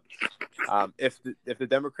messed up. If the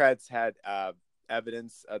Democrats had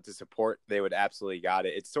evidence to support, they would absolutely got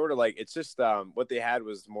it. It's sort of like it's just what they had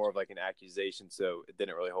was more of like an accusation, so it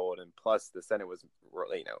didn't really hold. And plus, the Senate was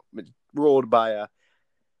ruled by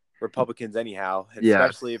Republicans anyhow, and Yes.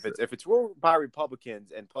 especially if it's ruled by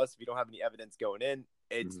Republicans, and plus if you don't have any evidence going in,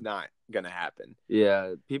 it's not gonna happen.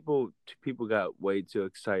 Yeah, people got way too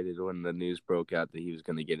excited when the news broke out that he was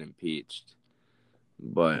going to get impeached.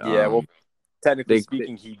 But Yeah, well, technically they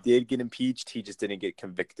speaking, he did get impeached. He just didn't get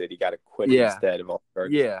convicted. He got acquitted yeah, instead of all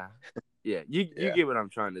charges. yeah, yeah. You get what I'm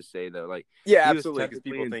trying to say though. Like Yeah, he was absolutely. Because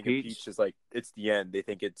technically people think impeached. impeached is like it's the end. They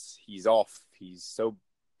think he's off. He's so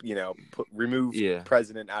remove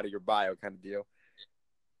president out of your bio kind of deal.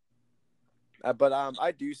 But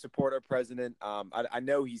I do support our president. I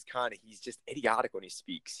know he's just idiotic when he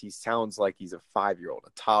speaks. He sounds like he's a 5-year-old,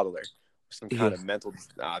 a toddler, with some kind of mental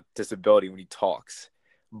disability when he talks.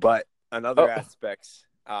 But on other aspects,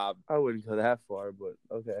 I wouldn't go that far, but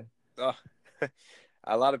okay.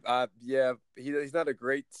 A lot of he's not a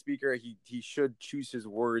great speaker. He should choose his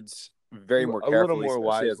words very more carefully, a little more especially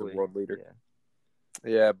wisely as a world leader.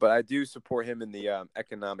 Yeah, but I do support him in the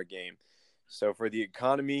economic game. So for the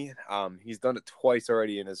economy, he's done it twice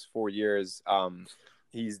already in his 4 years.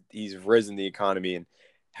 He's risen the economy and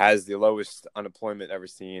has the lowest unemployment ever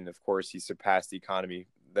seen. Of course, he surpassed the economy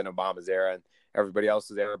than Obama's era and everybody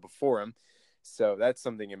else's era before him. So that's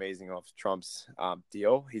something amazing off Trump's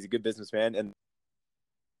deal. He's a good businessman, and I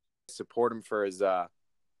support him for his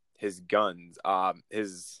guns.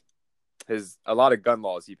 His a lot of gun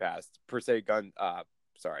laws he passed,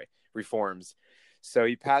 reforms. So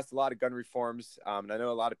he passed a lot of gun reforms, and I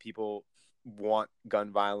know a lot of people want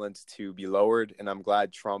gun violence to be lowered, and I'm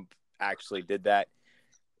glad Trump actually did that.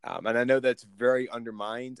 And I know that's very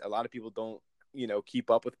undermined. A lot of people don't,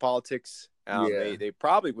 keep up with politics. They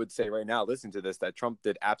probably would say right now, listen to this, that Trump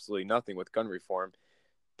did absolutely nothing with gun reform,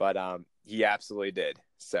 but he absolutely did.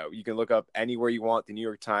 So you can look up anywhere you want, the New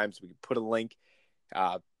York Times. We can put a link.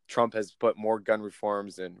 Trump has put more gun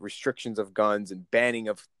reforms and restrictions of guns and banning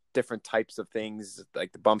of different types of things,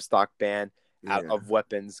 like the bump stock ban out of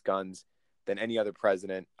weapons, guns, than any other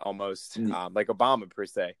president almost, like Obama per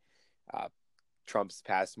se. Trump's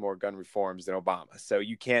passed more gun reforms than Obama. So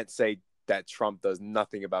you can't say that Trump does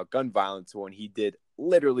nothing about gun violence when he did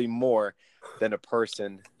literally more than a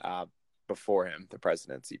person before him, the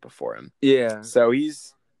presidency before him. Yeah. So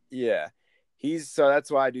so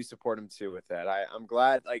that's why I do support him too with that. I'm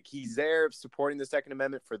glad he's there supporting the Second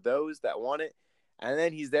Amendment for those that want it. And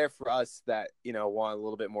then he's there for us that, want a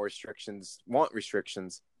little bit more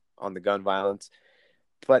restrictions on the gun violence.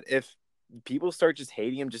 But if people start just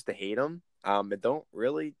hating him just to hate him, and don't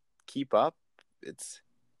really keep up,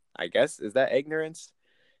 I guess, is that ignorance?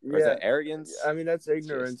 Or is that arrogance? I mean, that's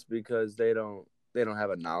ignorance because they don't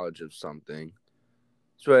have a knowledge of something.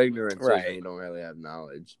 So ignorance is when you don't really have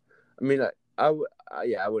knowledge. I mean, I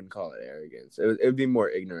wouldn't call it arrogance. It would be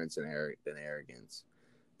more ignorance than arrogance.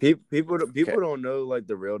 People don't know like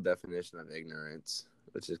the real definition of ignorance,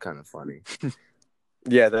 which is kind of funny.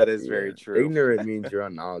 Yeah, that is very true. Ignorant means you're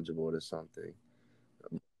unknowledgeable to something.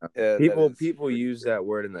 People use that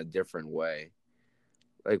word in a different way.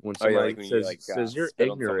 Like when somebody says you're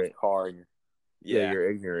ignorant, car and you're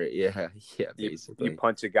ignorant. Yeah, basically. You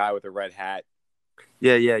punch a guy with a red hat.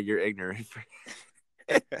 Yeah, you're ignorant.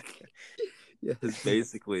 Yes,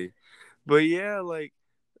 basically. But yeah, like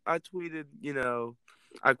I tweeted,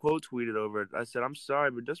 I quote tweeted over it. I said, I'm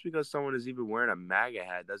sorry, but just because someone is even wearing a MAGA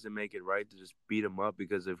hat doesn't make it right to just beat him up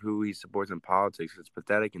because of who he supports in politics. It's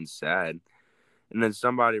pathetic and sad. And then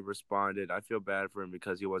somebody responded, I feel bad for him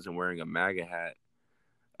because he wasn't wearing a MAGA hat.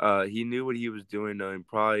 He knew what he was doing, though, and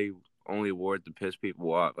probably only wore it to piss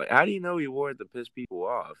people off. Like, how do you know he wore it to piss people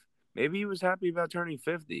off? Maybe he was happy about turning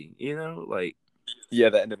 50, Yeah,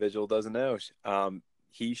 that individual doesn't know.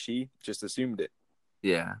 She just assumed it.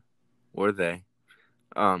 Yeah. Or they.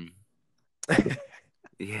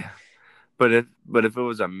 Yeah. But if it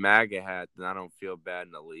was a MAGA hat, then I don't feel bad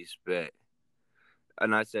in the least bit.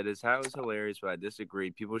 And I said, his hat was hilarious, but I disagree.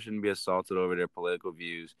 People shouldn't be assaulted over their political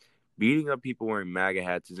views beating up people wearing MAGA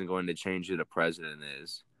hats isn't going to change who the president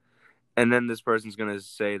is. And then this person's going to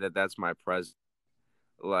say that that's my president.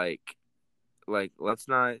 Like, let's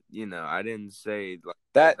not, I didn't say like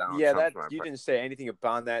Donald Trump's my you president. didn't say anything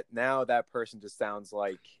about that. Now that person just sounds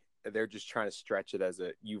like they're just trying to stretch it as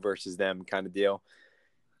a you versus them kind of deal.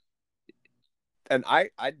 And I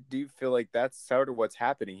do feel like that's sort of what's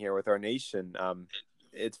happening here with our nation.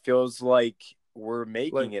 It feels like we're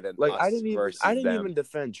making it an I us I versus didn't them. even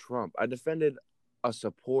defend Trump. I defended a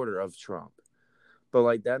supporter of Trump. But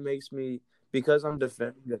like that makes me, because I'm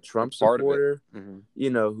defending a Trump Part of it. supporter,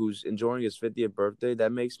 Mm-hmm. who's enjoying his 50th birthday,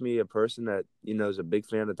 that makes me a person that, is a big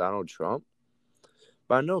fan of Donald Trump.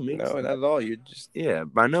 By no means. No, not at all. You're just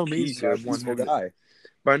By no means peace. did I You're a want peaceful him. guy.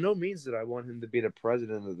 By no means did I want him to be the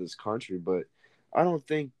president of this country, but I don't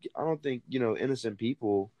think innocent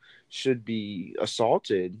people should be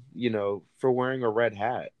assaulted, for wearing a red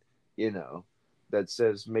hat, that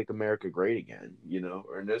says "Make America Great Again,"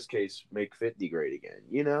 or in this case, "Make 50 Great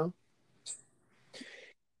Again."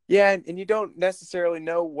 Yeah, and you don't necessarily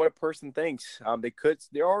know what a person thinks.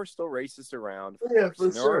 There are still racists around, of Yeah, course. for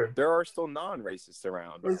And sure. there are still non-racists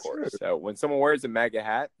around, For of sure. course. So when someone wears a MAGA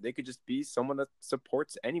hat, they could just be someone that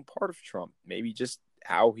supports any part of Trump. Maybe just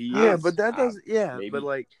how he Yeah, is. but that does. Yeah, but Maybe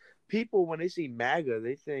like people when they see MAGA,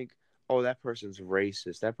 they think, "Oh, that person's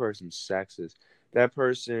racist. That person's sexist. That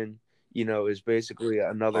person, is basically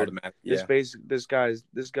another. automatic. This Yeah,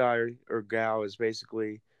 this guy or gal is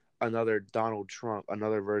basically another Donald Trump,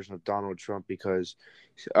 another version of Donald Trump because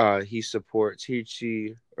she or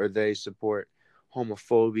they support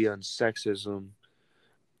homophobia and sexism,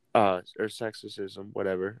 or sexism,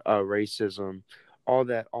 whatever, racism, all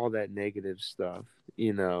that negative stuff,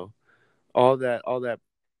 all that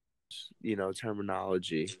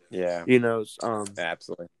terminology, yeah, you know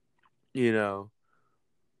absolutely. you know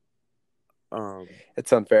um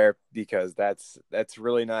It's unfair because that's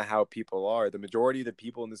really not how people are. The majority of the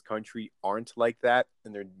people in this country aren't like that,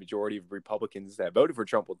 and the majority of Republicans that voted for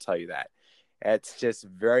Trump will tell you that. It's just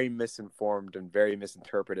very misinformed and very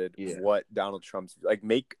misinterpreted yeah. what Donald Trump's like.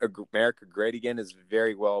 Make America great again is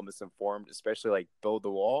very well misinformed, especially like build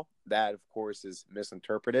the wall. That of course is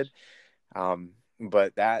misinterpreted.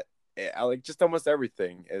 But that like just almost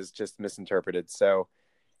everything is just misinterpreted. So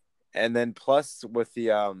and then plus with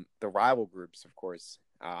the rival groups, of course,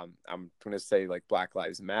 I'm going to say like Black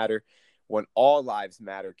Lives Matter. When All Lives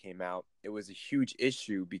Matter came out, it was a huge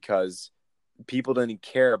issue because people didn't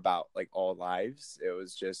care about like all lives. It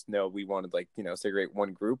was just no, we wanted like segregate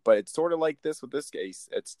one group. But it's sort of like this with this case.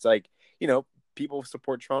 It's like people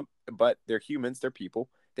support Trump, but they're humans, they're people.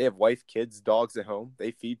 They have wife, kids, dogs at home.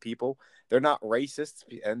 They feed people. They're not racist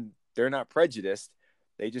and they're not prejudiced.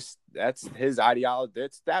 They just that's his ideology.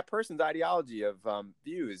 It's that person's ideology of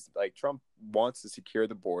views. Like Trump wants to secure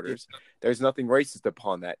the Yeah. borders. There's nothing racist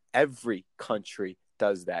upon that. Every country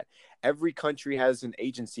does that. Every country has an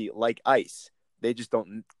agency like ICE. They just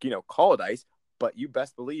don't, call it ICE. But you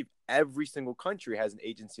best believe every single country has an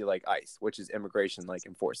agency like ICE, which is immigration like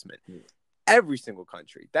enforcement. Every single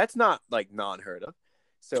country. That's not like non-heard of.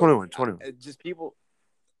 So 21 just people.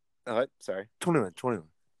 Sorry. 21 21.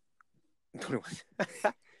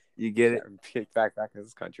 You get it? Back in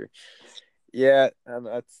this country. Yeah,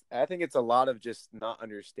 I think it's a lot of just not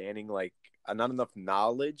understanding, like not enough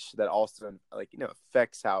knowledge that also like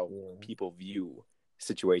affects how people view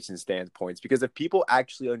situation standpoints. Because if people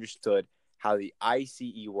actually understood how the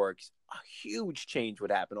ICE works, a huge change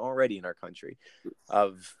would happen already in our country,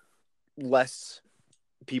 of less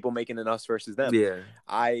people making an us versus them. Yeah.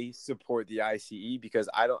 I support the ICE because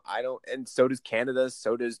I don't, and so does Canada,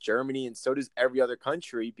 so does Germany, and so does every other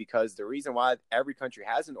country. Because the reason why every country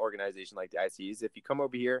has an organization like the ICE is if you come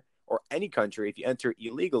over here or any country, if you enter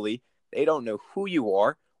illegally, they don't know who you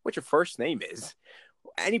are, what your first name is,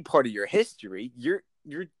 any part of your history.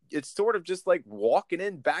 It's sort of just like walking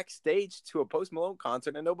in backstage to a Post Malone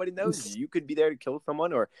concert and nobody knows you. You could be there to kill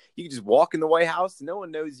someone, or you could just walk in the White House and no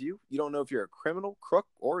one knows you. You don't know if you're a criminal, crook,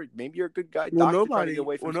 or maybe you're a good guy doctor trying to get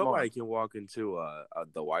away from nobody harm. can walk into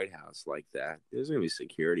the White House like that. There's gonna be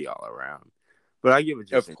security all around. But I give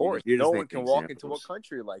it Of course, you're no just one making can walk into a examples.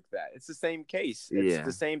 country like that. It's the same case. It's Yeah.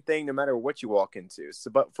 the same thing no matter what you walk into. So,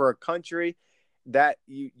 but for a country that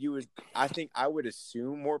you would, I think I would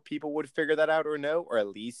assume more people would figure that out or know, or at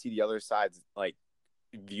least see the other side's like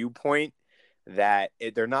viewpoint that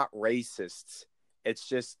they're not racists. It's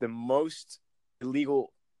just the most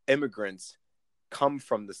illegal immigrants come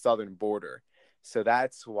from the southern border. So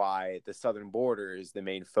that's why the southern border is the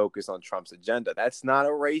main focus on Trump's agenda. That's not a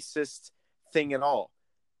racist thing at all.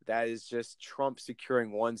 that is just Trump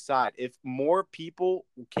securing one side. If more people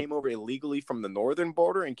came over illegally from the northern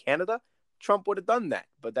border in Canada, Trump would have done that,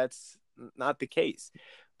 but that's not the case.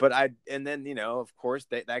 And then, of course,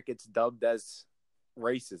 that gets dubbed as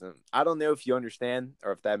racism. I don't know if you understand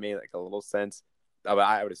or if that made like a little sense.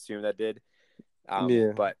 I would assume that did.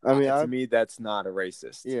 Yeah, But I mean, to me, that's not a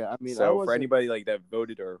racist. yeah, I mean, I So for wasn't. anybody like that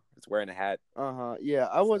voted or is wearing a hat, Yeah, I it's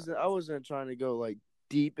not wasn't. I racist. wasn't trying to go like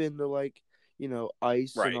deep into like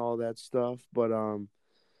ICE and Right. all that stuff, but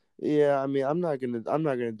yeah, I mean, I'm not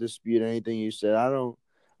gonna dispute anything you said.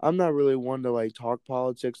 I'm not really one to like talk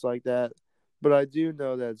politics like that, but I do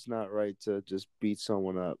know that it's not right to just beat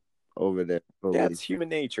someone up over their Yeah, it's belief. human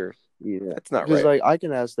nature. Yeah, That's not because right. like I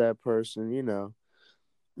can ask that person,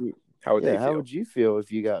 How would they yeah, how feel? would you feel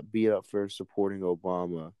if you got beat up for supporting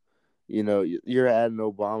Obama? You're at an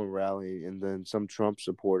Obama rally, and then some Trump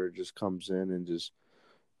supporter just comes in and just,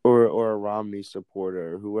 or a Romney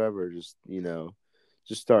supporter or whoever, just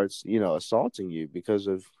starts, assaulting you because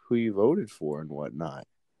of who you voted for and whatnot.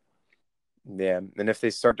 Yeah, and if they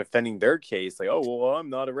start defending their case, like, oh well, I'm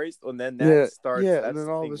not a racist, and then Yeah, yeah, and that's then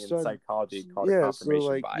all of a something in sudden, psychology called a yeah. So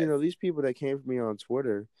confirmation like, bias. these people that came for me on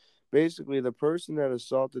Twitter, basically the person that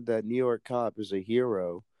assaulted that New York cop is a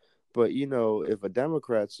hero, but if a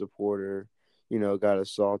Democrat supporter, got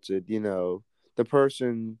assaulted, the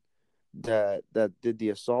person that did the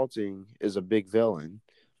assaulting is a big villain,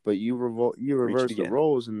 but you Preach it reverse the again.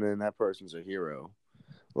 roles, and then that person's a hero.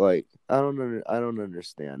 Like I don't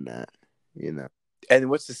understand that. You know. And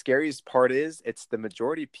what's the scariest part is it's the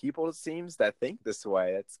majority of people, it seems, that think this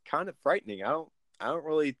way. It's kind of frightening. I don't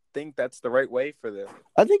really think that's the right way for the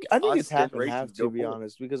I think it's us half and generation half, to to go be forward.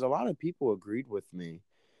 honest, because a lot of people agreed with me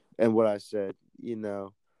and what I said.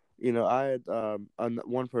 I had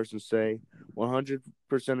one person say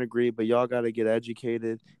 100% agree, but y'all got to get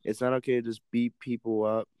educated. It's not okay to just beat people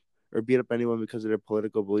up or beat up anyone because of their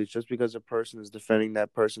political beliefs. Just because a person is defending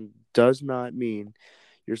that person does not mean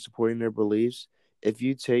you're supporting their beliefs. If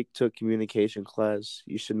you took communication class,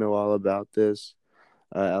 you should know all about this,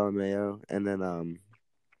 LMAO. And then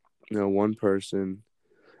one person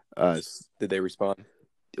Did they respond?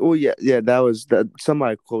 oh yeah, yeah, that was that.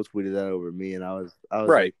 Somebody quote tweeted that over me, and I was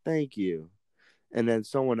Right. like, thank you. And then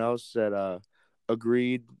someone else said,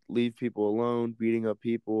 agreed, leave people alone. Beating up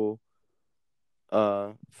people,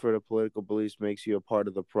 for the political beliefs makes you a part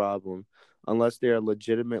of the problem. Unless they are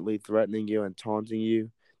legitimately threatening you and taunting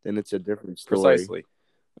you, then it's a different story. Precisely.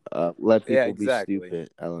 Let Yeah, people be exactly. stupid,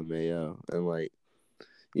 LMAO, and like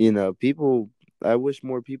people, I wish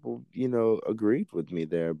more people, agreed with me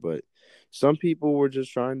there, but some people were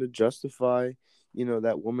just trying to justify,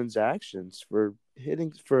 that woman's actions for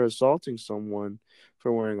assaulting someone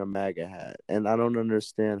for wearing a MAGA hat. And I don't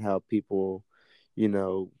understand how people,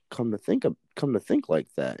 come to think like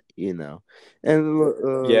that, And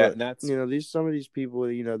Yeah, and that's some of these people,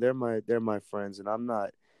 they're my friends, and I'm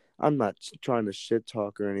not trying to shit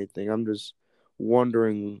talk or anything. I'm just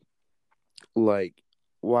wondering, like,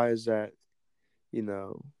 why is that you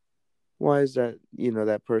know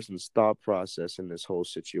that person's thought process in this whole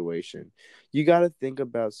situation. You got to think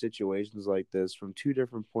about situations like this from two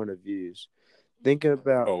different point of views.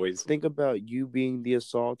 always. Think about you being the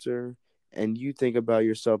assaulter, and you think about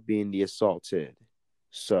yourself being the assaulted.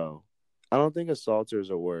 So I don't think assaulter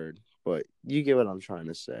is a word, but you get what I'm trying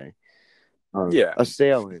to say. Yeah,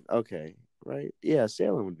 Assailant, okay, right? Yeah,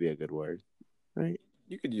 assailant would be a good word, right?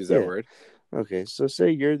 you could use that Yeah. word. Okay, so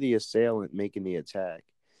say you're the assailant making the attack,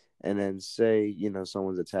 and then say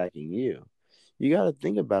someone's attacking you. You got to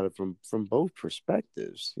think about it from both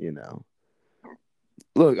perspectives.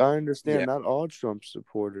 Look, I understand Yeah. not all Trump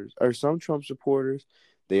supporters, or some Trump supporters,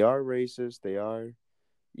 they are racist. They are,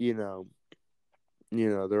 you know,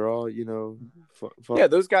 they're all Yeah,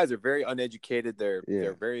 those guys are very uneducated. yeah,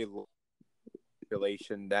 They're very low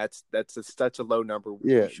relation. Such a low number.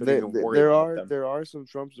 yeah. We shouldn't even worry There about are them. there are some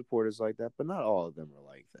Trump supporters like that, but not all of them are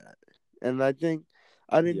like that. And I think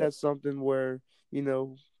Yeah. that's something where we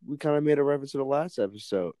kind of made a reference to the last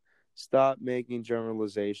episode. Stop making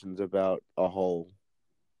generalizations about a whole.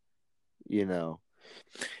 You know,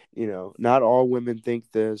 not all women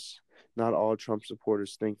think this. Not all Trump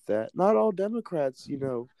supporters think that. Not all Democrats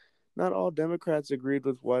agreed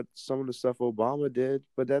with what some of the stuff Obama did,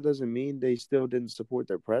 but that doesn't mean they still didn't support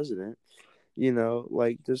their president.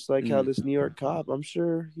 Like just like how this Mm. New York cop, I'm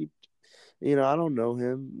sure he, I don't know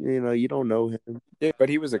him. You don't know him. Yeah, but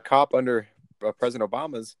he was a cop under President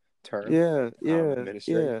Obama's term, Yeah, yeah,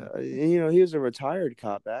 administration. yeah. He was a retired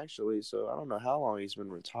cop actually, so I don't know how long he's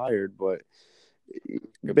been retired, but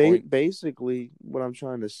Good point. Basically, what I'm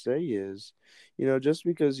trying to say is, just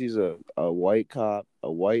because he's a white cop,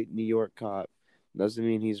 a white New York cop, doesn't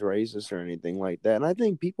mean he's racist or anything like that. And I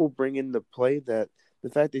think people bring into play that the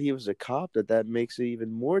fact that he was a cop, that makes it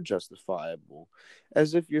even more justifiable.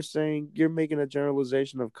 As if you're saying you're making a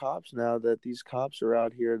generalization of cops now, that these cops are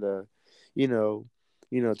out here to, you know,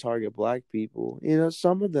 target black people.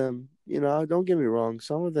 Some of them, don't get me wrong,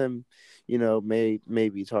 some of them, may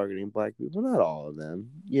be targeting black people. Not all of them.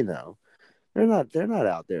 They're not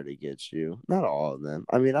out there to get you. Not all of them.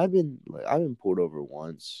 I mean, I've been pulled over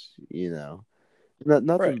once.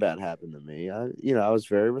 Nothing Right. bad happened to me. I was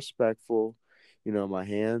very respectful. My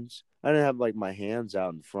hands. I didn't have like my hands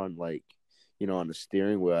out in front, like, on the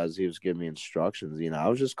steering wheel as he was giving me instructions. I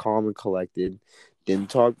was just calm and collected. Didn't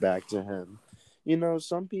talk back to him.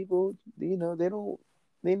 Some people, they don't.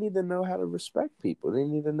 They need to know how to respect people. They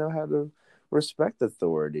need to know how to respect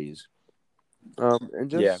authorities.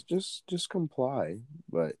 And Yeah. just comply.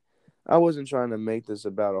 But I wasn't trying to make this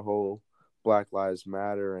about a whole Black Lives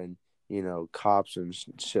Matter and cops and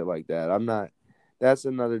shit like that. I'm not. That's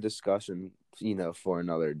another discussion, for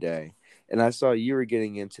another day. And I saw you were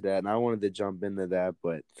getting into that, and I wanted to jump into that,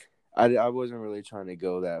 but I wasn't really trying to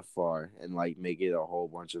go that far and like make it a whole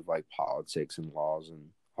bunch of like politics and laws and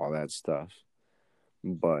all that stuff.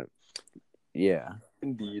 But yeah,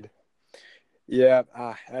 Indeed. Yeah,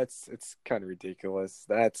 that's it's kind of ridiculous.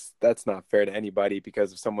 That's not fair to anybody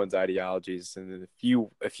because of someone's ideologies. And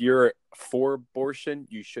if you're for abortion,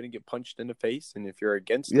 you shouldn't get punched in the face, and if you're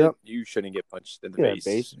against it, yep. you shouldn't get punched in the Yeah,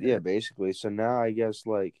 face. basically. So now I guess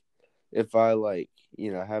like if I like,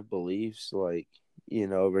 have beliefs like,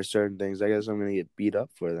 over certain things, I guess I'm gonna get beat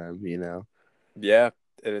up for them. Yeah,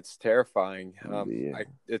 and it's terrifying. Yeah.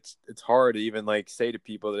 It's hard to even like say to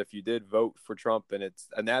people that if you did vote for Trump, and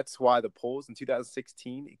that's why the polls in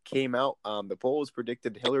 2016 it came out. The polls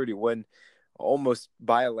predicted Hillary to win almost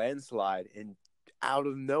by a landslide, and out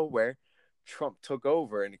of nowhere, Trump took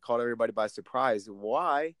over and it caught everybody by surprise.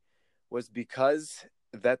 Why? Was because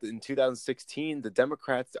that in 2016 the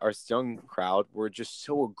Democrats, our young crowd, were just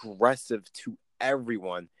so aggressive to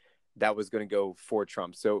everyone that was going to go for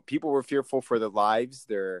Trump. So people were fearful for their lives,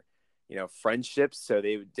 their friendships. So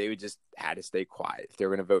they would just had to stay quiet if they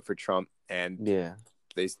were going to vote for Trump, and Yeah.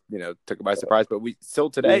 they took it by surprise. But we still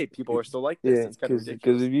Yeah. today people are still like this. Yeah, It's kind of because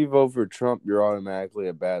ridiculous. if you vote for Trump, you're automatically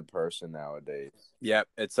a bad person nowadays. Yeah,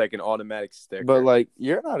 it's like an automatic But sticker. like,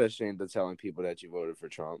 you're not ashamed of telling people that you voted for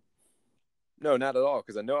Trump. No, not at all,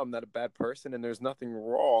 because I know I'm not a bad person and there's nothing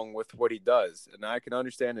wrong with what he does. And I can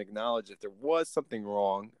understand and acknowledge if there was something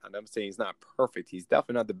wrong, and I'm saying he's not perfect. He's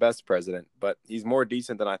definitely not the best president, but he's more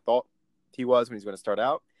decent than I thought he was when he's going to start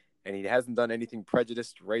out. And he hasn't done anything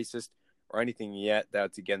prejudiced, racist, or anything yet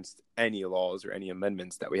that's against any laws or any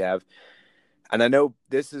amendments that we have. And I know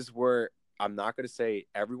this is where I'm not going to say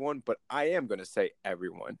everyone, but I am going to say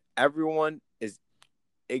everyone. Everyone is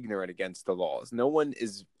ignorant against the laws. No one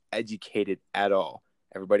is educated at all.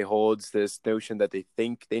 Everybody holds this notion that they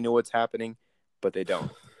think they know what's happening, but they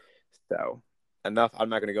don't. So enough. I'm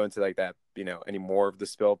not going to go into like that, any more of the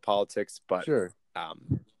spill of politics. But Sure.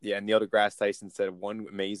 yeah, Neil deGrasse Tyson said one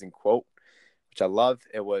amazing quote, which I love.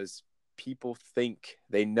 It was, "People think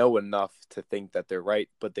they know enough to think that they're right,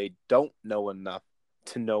 but they don't know enough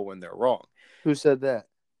to know when they're wrong." Who said that?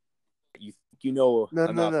 You think you know No,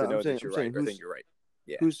 no, enough no. to I'm know saying, that I'm you're right saying, or think you're right.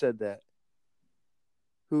 Yeah. who said that?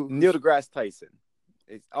 Neil Who's? deGrasse Tyson.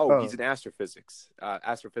 He's Oh, an astrophysicist.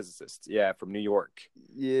 Yeah, from New York.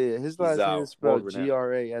 yeah. His He's last name is world spelled renowned.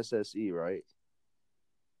 Grasse, right?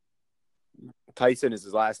 Tyson is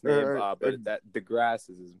his last name, Or but that deGrasse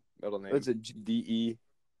is his middle name. what's it? D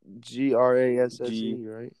Grasse, G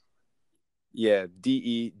right? yeah,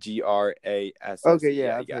 Okay, DEGRASSE. Yeah,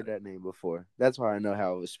 yeah, you I've got heard that name before. That's why I know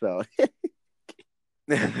how it was spelled. Yeah.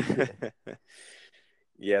 it.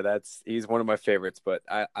 Yeah, he's one of my favorites, but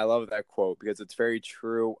I love that quote because it's very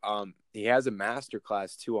true. He has a master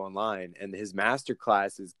class too online, and his master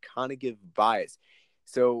class is cognitive bias.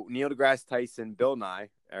 So Neil deGrasse Tyson, Bill Nye,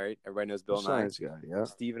 all right, everybody knows Bill Nye, Science guy. Yeah.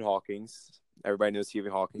 Stephen Hawking's, everybody knows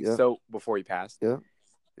Stephen Hawking. Yeah. So before he passed, Yeah.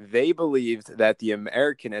 they believed that the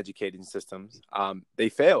American educating systems, they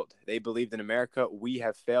failed. They believed in America, we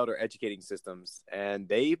have failed our educating systems, and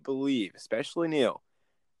they believe, especially Neil,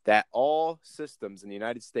 that all systems in the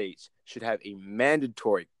United States should have a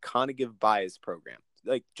mandatory cognitive bias program,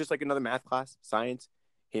 like just like another math class, science,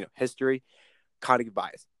 history, cognitive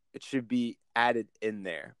bias. It should be added in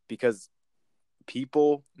there because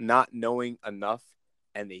people not knowing enough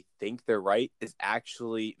and they think they're right is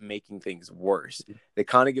actually making things worse. The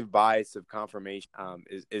cognitive bias of confirmation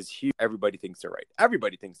is huge. Everybody thinks they're right.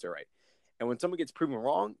 Everybody thinks they're right. And when someone gets proven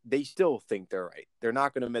wrong, they still think they're right. They're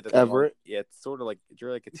not going to admit that they're wrong. Everett, Yeah, it's sort of like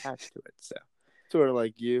you're like attached to it. So sort of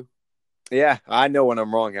like you. yeah, I know when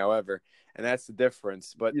I'm wrong. However, and that's the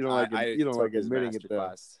difference. But I You don't took like his admitting it master though.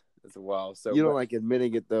 class as well. So, You don't but like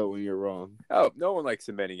admitting it though when you're wrong. oh, no one likes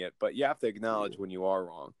admitting it, but you have to acknowledge Yeah. when you are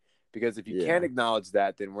wrong. Because if you can't Yeah. acknowledge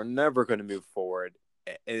that, then we're never going to move forward.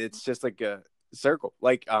 And it's just like a circle.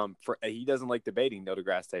 Like for he doesn't like debating Neil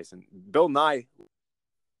deGrasse Tyson. Bill Nye,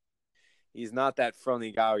 he's not that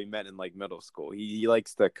friendly guy we met in like middle school. He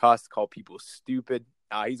likes to cuss, call people stupid.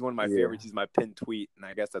 He's one of my Yeah. favorites. He's my pinned tweet, and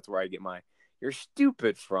I guess that's where I get my "you're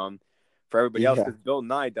stupid" from for everybody else, Yeah. because Bill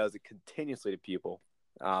Nye does it continuously to people.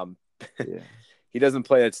 Um, Yeah. he doesn't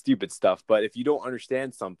play that stupid stuff, but if you don't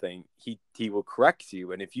understand something, he will correct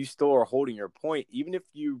you. And if you still are holding your point, even if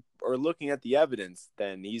you are looking at the evidence,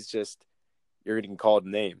 then you're getting called a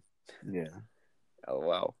name. Yeah.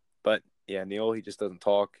 LOL. But yeah, Neil, he just doesn't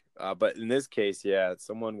talk. But in this case, yeah, it's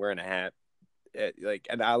someone wearing a hat.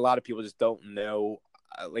 And a lot of people just don't know.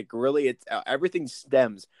 Really, it's everything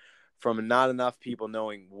stems from not enough people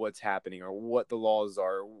knowing what's happening or what the laws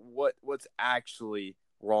are, what's actually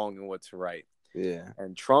wrong and what's right. Yeah.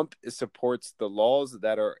 And Trump supports the laws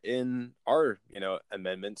that are in our,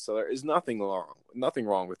 amendments. So there is nothing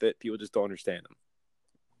wrong with it. People just don't understand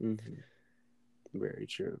them. Very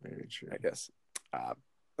true. Very true. I guess. I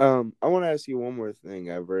want to ask you one more thing,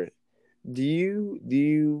 Everett. Do you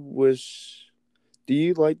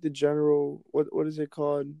like the general? What is it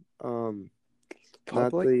called?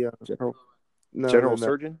 Not Public the general no.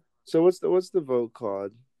 surgeon. So what's the vote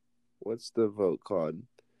called? What's the vote called?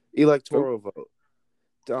 Electoral vote.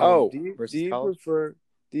 Oh, Do versus you college.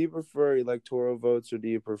 prefer electoral votes or do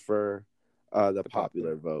you prefer the The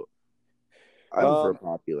popular. popular vote? I prefer Um.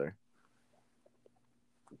 popular.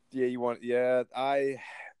 Yeah, you want. Yeah,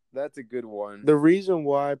 That's a good one. The reason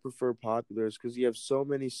why I prefer popular is because you have so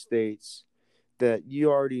many states that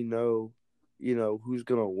you already know, who's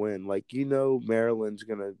gonna win. Like Maryland's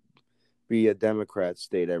gonna be a Democrat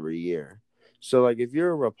state every year. So like if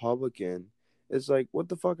you're a Republican, it's like what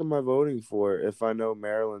the fuck am I voting for if I know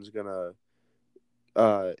Maryland's gonna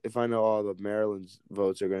if I know all of Maryland's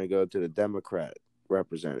votes are gonna go to the Democrat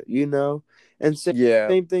representative. And Yeah,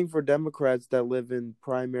 same thing for Democrats that live in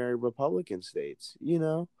primary Republican states.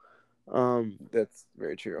 that's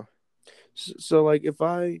very true. So like if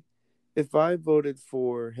I voted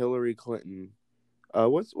for Hillary Clinton,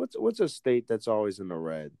 what's a state that's always in the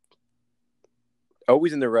red?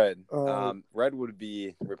 Always in the red. Uh, Red would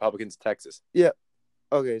be Republicans, Texas. yeah.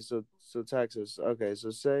 Okay, so Texas. Okay,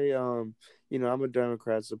 so say I'm a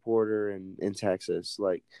Democrat supporter in Texas.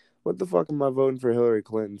 Like, what the fuck am I voting for Hillary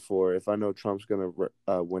Clinton for if I know Trump's gonna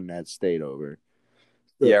win that state over?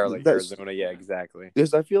 So Yeah, or like that's Arizona. Yeah, exactly.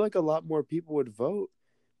 because I feel like a lot more people would vote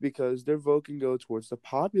because their vote can go towards the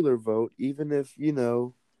popular vote, even if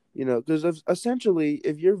because essentially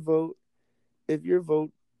if your vote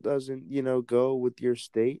doesn't go with your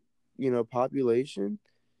state population,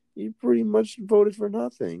 you pretty much voted for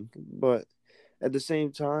nothing. But at the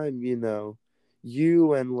same time,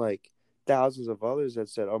 you and like thousands of others that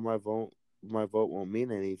said, "Oh, my vote won't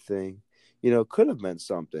mean anything," could have meant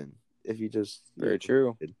something if you just Very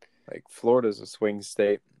true. Like Florida's a swing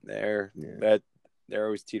state. yeah. They're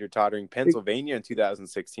always teeter-tottering. Pennsylvania in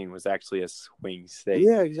 2016 was actually a swing state.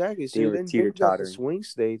 Yeah, exactly. They So were then you got the teeter-tottering. swing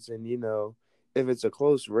states, and if it's a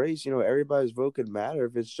close race, everybody's vote could matter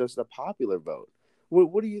if it's just a popular vote.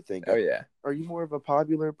 What do you think? Oh yeah. Are you more of a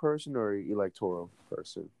popular person or electoral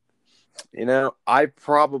person? I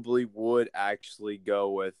probably would actually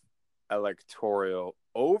go with electoral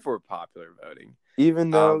over popular voting. Even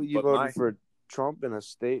though you But voted for Trump in a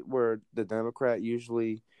state where the Democrat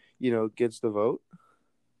usually, gets the vote.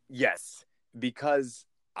 yes, because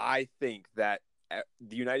I think that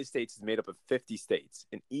the United States is made up of 50 states,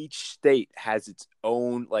 and each state has its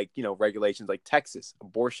own, regulations. Like Texas,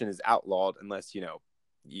 abortion is outlawed unless,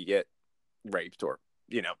 you get raped or,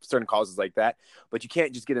 certain causes like that. But you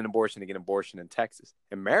can't just get an abortion to get an abortion in Texas.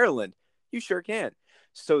 In Maryland, you sure can.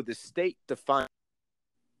 So the state defines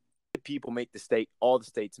the people make the state, all the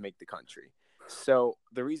states make the country. So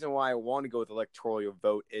the reason why I want to go with electoral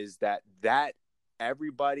vote is that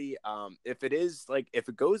everybody, if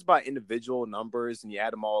it goes by individual numbers and you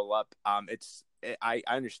add them all up, I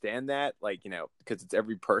understand that, because it's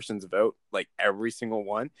every person's vote, like every single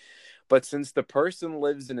one. But since the person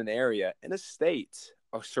lives in an area, in a state,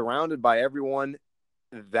 surrounded by everyone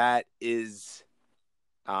that is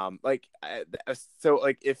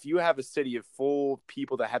if you have a city of full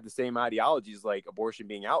people that have the same ideologies, like abortion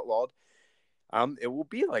being outlawed, it will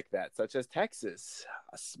be like that, such as Texas.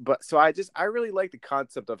 But I really like the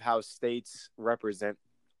concept of how states represent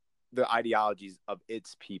the ideologies of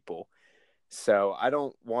its people. So I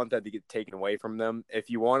don't want that to get taken away from them. If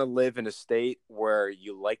you want to live in a state where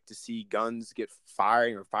you like to see guns get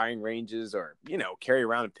firing or firing ranges, or carry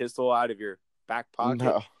around a pistol out of your back pocket,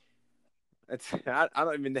 No. I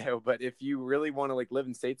don't even know. But if you really want to like live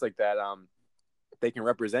in states like that, they can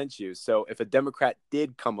represent you. So if a Democrat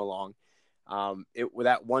did come along, it with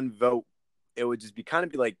that one vote, it would just be kind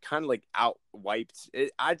of like out wiped.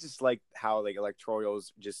 I just like how like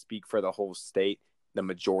electorals just speak for the whole state, the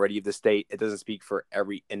majority of the state. It doesn't speak for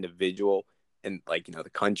every individual in like the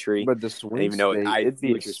country. But the And swing even though state, I it'd see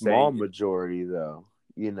be a what you're small saying, majority, though.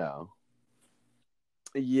 You know.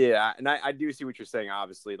 yeah, and I do see what you're saying.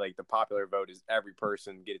 Obviously, like the popular vote is every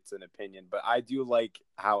person gets an opinion, but I do like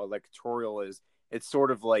how electoral is. It's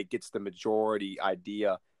sort of like it's the majority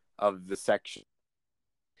idea of the section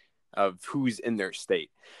of who's in their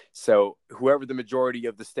state. So whoever the majority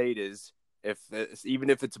of the state is, even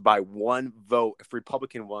if it's by one vote, if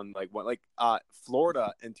Republican won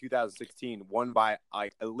Florida in 2016 won by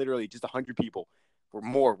literally just 100 people or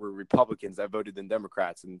more were Republicans that voted than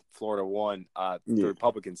Democrats, and Florida won the Yeah.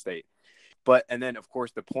 Republican state. But and then of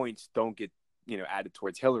course the points don't get added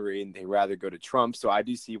towards Hillary, and they rather go to Trump. So I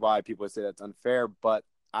do see why people say that's unfair, but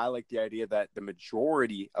I like the idea that the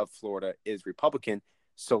majority of Florida is Republican.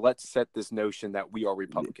 So let's set this notion that we are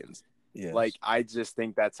Republicans. Like, Yes. I just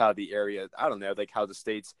think that's how the area, I don't know, like how the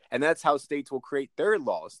states, and that's how states will create their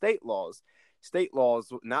laws, state laws,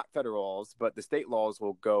 not federal laws, but the state laws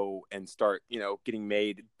will go and start, getting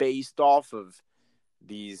made based off of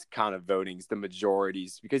these kind of votings, the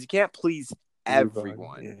majorities, because you can't please Everybody.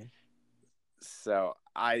 everyone. Yeah. So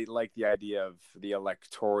I like the idea of the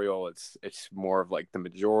electoral. It's more of like the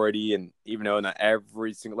majority, and even though not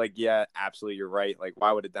every single yeah, absolutely, you're right. Like,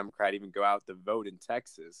 why would a Democrat even go out to vote in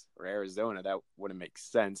Texas or Arizona? That wouldn't make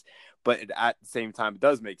sense. But at the same time, it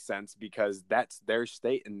does make sense because that's their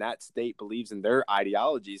state, and that state believes in their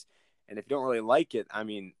ideologies. And if you don't really like it, I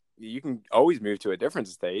mean, you can always move to a different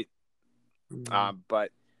state. Mm-hmm.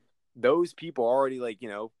 But those people already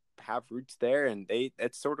have roots there, and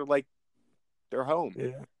it's sort of like their home.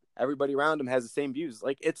 Yeah. Everybody around them has the same views.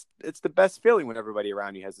 Like it's the best feeling when everybody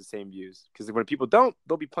around you has the same views. Because when people don't,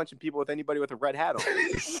 they'll be punching people with anybody with a red hat on.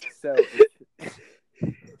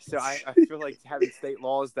 So, I feel like having state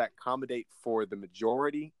laws that accommodate for the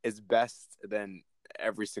majority is best than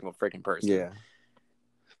every single freaking person. Yeah.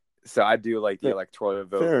 So I do like the Fair, electoral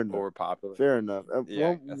vote fair enough. over popular. Fair enough.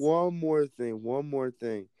 Yeah, One more thing. One more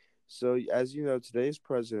thing. So as you know, today's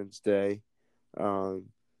President's Day. Um,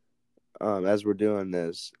 as we're doing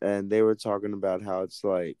this, and they were talking about how it's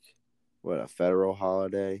like, what, a federal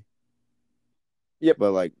holiday, yep,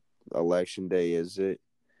 but like election day is it?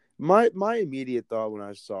 My immediate thought when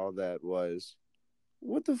I saw that was,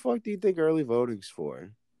 what the fuck do you think early voting's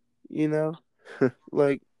for? You know,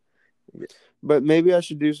 like, but maybe I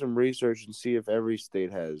should do some research and see if every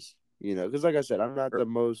state has, because like I said, I'm not the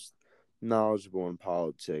most knowledgeable in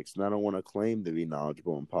politics, and I don't want to claim to be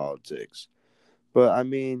knowledgeable in politics, but I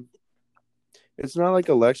mean, it's not like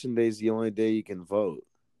election day is the only day you can vote.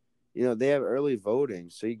 They have early voting,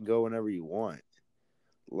 so you can go whenever you want.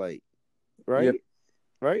 Like, yep. right?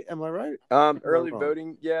 Right? Am I right? Am I Early wrong?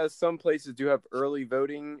 voting, yeah, some places do have early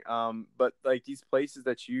voting. But like these places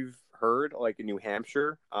that you've heard, like in New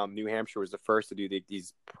Hampshire, New Hampshire was the first to do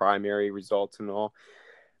these primary results and all.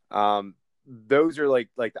 Those are like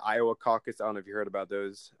the Iowa caucus. I don't know if you heard about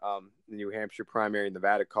those. The New Hampshire primary,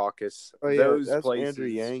 Nevada caucus. Oh yeah, Those that's Andrew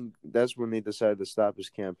places. Yang. That's when they decided to stop his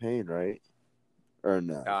campaign, right? Or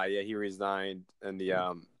no? Yeah, he resigned in the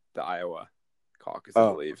Iowa caucus, I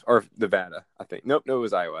Oh, believe, or Nevada, I think. Nope, no, it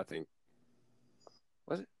was Iowa, I think.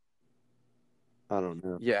 Was it? I don't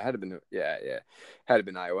know. Yeah, it had to been. Yeah, had to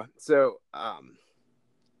been Iowa. So,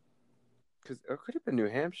 because it could have been New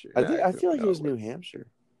Hampshire. I No, think it I could, feel like it no, it was would. New Hampshire.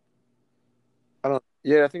 I don't.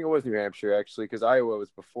 Yeah, I think it was New Hampshire actually, because Iowa was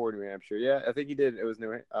before New Hampshire. Yeah, I think he did. It was New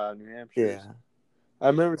Hampshire's. Yeah, I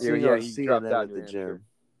remember Yeah, seeing it yeah, on he dropped CNN out at New the Hampshire.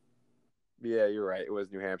 gym. Yeah, you're right. It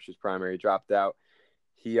was New Hampshire's primary. He dropped out.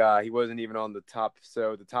 He wasn't even on the top.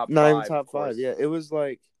 So the top Not even five, of top five. course. Yeah, it was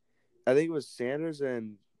like, I think it was Sanders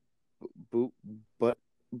and Boot, but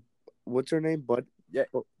what's her name? But Yeah,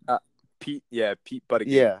 Pete. Yeah, Pete Buttigieg.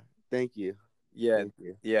 yeah. Thank you. Yeah, Thank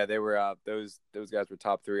you. yeah, they were those guys were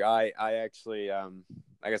top three. I actually I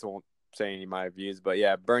guess I won't say any of my views, but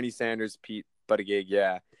yeah, Bernie Sanders, Pete Buttigieg,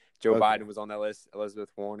 yeah, Joe Okay. Biden was on that list, Elizabeth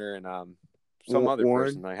Warner, and some other Warren.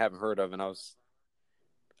 person I haven't heard of, and I was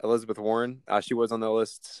Elizabeth Warren. She was on the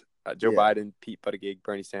list. Joe Yeah. Biden, Pete Buttigieg,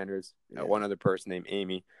 Bernie Sanders, Yeah. one other person named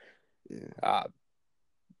Amy. Yeah. Uh,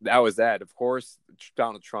 that was that. Of course,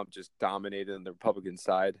 Donald Trump just dominated on the Republican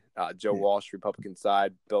side. Joe Yeah. Walsh, Republican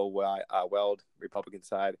side. Bill Weld, Republican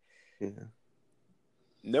side. Yeah.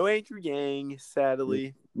 No Andrew Yang, Yeah.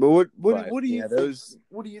 sadly. But But what do you yeah, think? those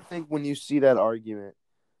What do you think when you see that argument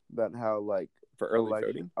about how like for early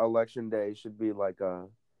voting. election day should be like a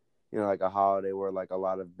like a holiday where like a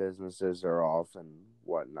lot of businesses are off and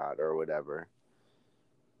whatnot or whatever?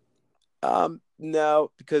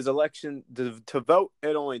 No, because election to vote,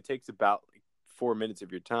 it only takes about like 4 minutes of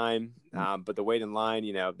your time. But the wait in line,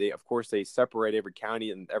 they of course they separate every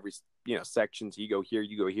county and every section. So you go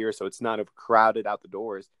here, so it's not crowded out the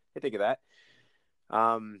doors. Hey, think of that.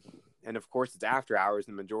 And of course it's after hours.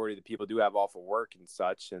 The majority of the people do have off of work and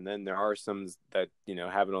such, and then there are some that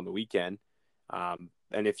have it on the weekend.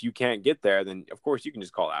 And if you can't get there, then of course you can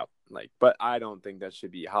just call out. But I don't think that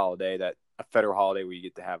should be a federal holiday where you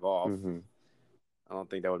get to have off. Mm-hmm. I don't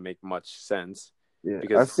think that would make much sense Yeah, I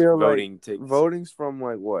because feel like voting takes. voting's from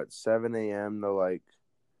like what 7 a.m. to like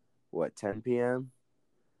what 10 p.m.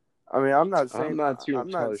 I mean, I'm not too I'm not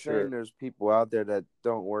entirely saying sure. there's people out there that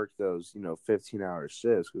don't work those 15-hour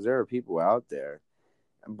shifts, because there are people out there,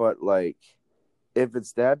 but like if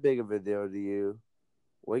it's that big of a deal to you,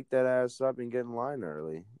 wake that ass up and get in line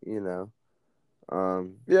early.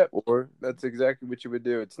 Yep, Or that's exactly what you would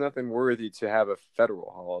do. It's nothing worthy to have a federal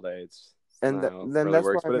holiday. It's and not how it then really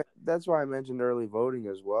works. But that's why I mentioned early voting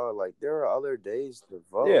as well. Like there are other days to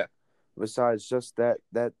vote yeah, besides just that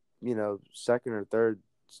second or third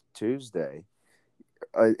Tuesday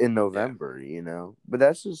in yeah. November. But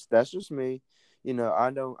that's just me.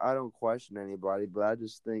 I don't question anybody, but I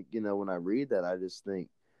just think when I read that, I just think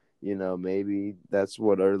maybe that's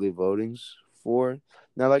what early voting's for.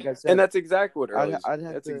 Now, like I And said, that's exactly what early's.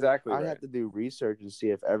 That's exactly I'd right. have to do research and see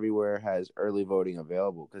if everywhere has early voting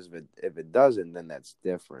available. Because if it doesn't, then that's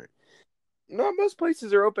different. No, most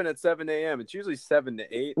places are open at 7 a.m. It's usually 7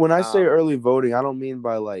 to 8. When I say early voting, I don't mean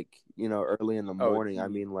by like early in the Oh, morning. I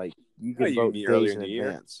mean like you oh, can you vote mean earlier days in in the year?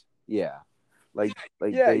 advance. Yeah, like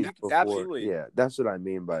Yeah, days you before. absolutely. Yeah, that's what I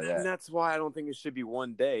mean by And that. that's why I don't think it should be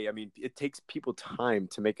one day. I mean, it takes people time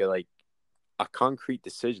to make a concrete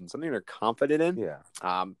decision, something they're confident in.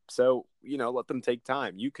 Yeah, So let them take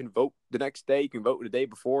time. You can vote the next day. You can vote the day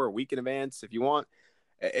before, a week in advance if you want.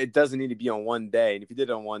 It doesn't need to be on one day. And if you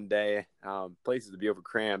did it on one day, places would be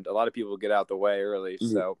overcrammed. A lot of people get out the way early.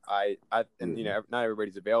 yeah, So and yeah, not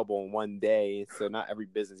everybody's available in one day. So not every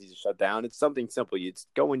business needs to shut down. It's something simple. You just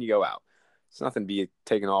go when you go out. It's nothing to be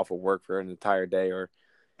taken off of work for an entire day or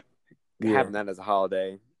yeah, having that as a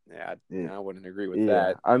holiday. Yeah, yeah. I wouldn't agree with Yeah.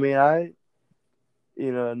 that. I mean,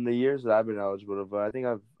 in the years that I've been eligible to vote, I think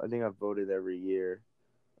I've voted every year.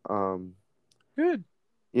 Um, Good.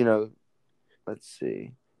 you know, let's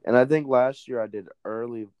see, and I think last year I did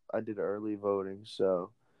early voting,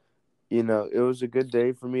 so it was a good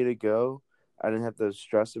day for me to go. I didn't have to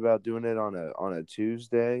stress about doing it on a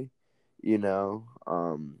Tuesday, you know.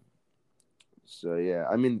 So yeah,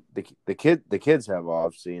 I mean the kids have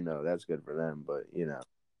off, so that's good for them. But Yeah,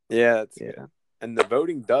 that's yeah, good. And the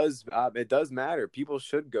voting does matter. People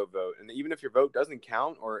should go vote, and even if your vote doesn't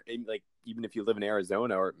count, or even if you live in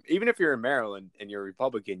Arizona, or even if you're in Maryland and you're a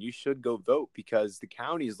Republican, you should go vote because the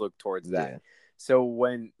counties look towards that. yeah, So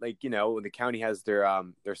when when the county has their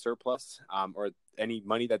surplus or any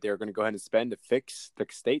money that they're going to go ahead and spend to fix the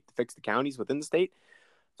state, to fix the counties within the state,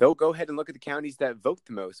 they'll go ahead and look at the counties that vote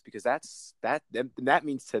the most because that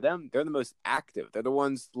means to them they're the most active. They're the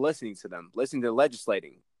ones listening to them, listening to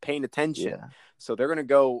legislating, paying attention. yeah, So they're going to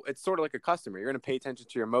go. It's sort of like a customer. You're going to pay attention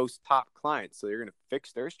to your most top clients. So you're going to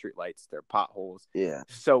fix their streetlights, their potholes, yeah,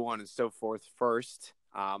 so on and so forth first.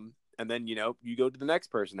 And then you go to the next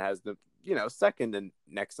person that has the second and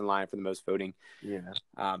next in line for the most voting, yeah,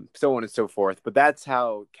 so on and so forth. But that's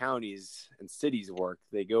how counties and cities work.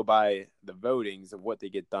 They go by the votings of what they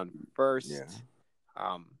get done yeah. first.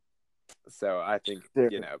 Um, so I think Fair,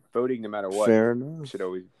 voting, no matter what, fair enough. should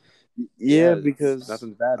always. Yeah, Yeah, it's because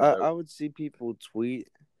nothing's bad to I vote. would see people tweet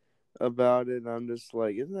about it, and I'm just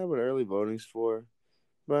like, isn't that what early voting's for?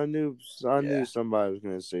 But I knew Yeah, somebody was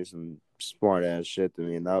gonna say some smart ass shit to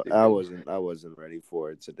me, and I, I stupid. wasn't I wasn't ready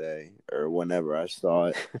for it today or whenever I saw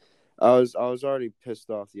it. I was already pissed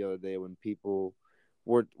off the other day when people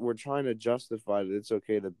were trying to justify that it's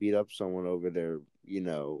okay to beat up someone over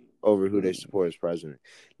who they support as president.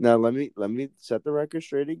 Now let me set the record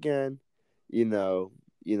straight again. You know,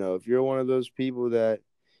 if you're one of those people that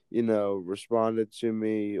responded to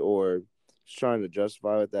me or is trying to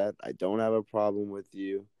justify with that, I don't have a problem with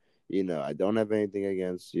you. I don't have anything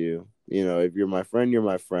against you. If you're my friend, you're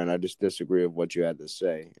my friend. I just disagree with what you had to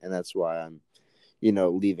say, and that's why I'm,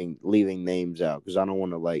 leaving names out because I don't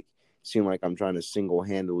want to like seem like I'm trying to single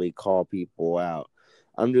handedly call people out.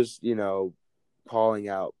 I'm just, calling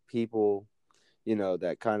out people,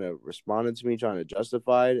 that kind of responded to me, trying to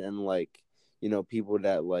justify it, and like, people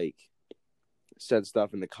that like said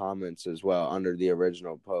stuff in the comments as well under the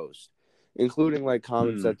original post, including like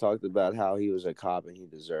comments Hmm. that talked about how he was a cop and he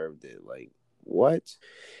deserved it. Like, what?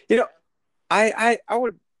 You know, I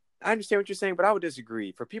would I understand what you're saying, but I would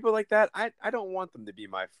disagree. For people like that, I don't want them to be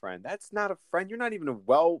my friend. That's not a friend. You're not even a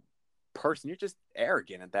well person. You're just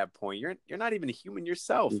arrogant at that point. You're not even a human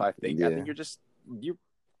yourself. I think Yeah. you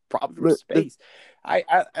problem for But space. I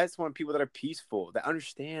just want people that are peaceful, that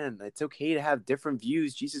understand that it's okay to have different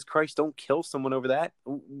views. Jesus Christ, don't kill someone over that.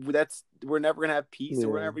 We're never gonna have peace, or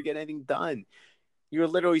we're yeah. never get anything done. You're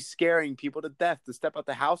literally scaring people to death to step out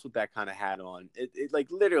the house with that kind of hat on. It like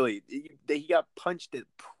literally, he got punched it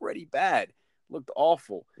pretty bad. Looked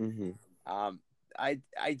awful. Hmm. Um, I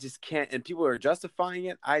just can't. And people are justifying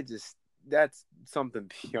it. That's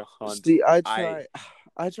something beyond. See, I I try,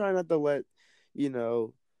 I try not to let, you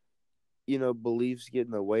know, beliefs get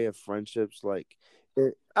in the way of friendships. Like,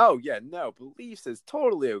 it, Oh yeah, no, beliefs is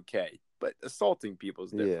totally okay, but assaulting people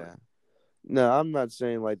is different. yeah. No, I'm not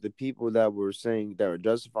saying like the people that were saying that were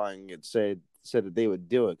justifying it said that they would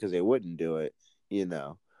do it because they wouldn't do it. You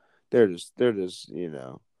know, they're just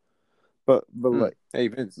but like Hey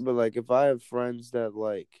Vince. if I have friends that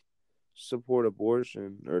like support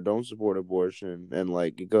abortion or don't support abortion and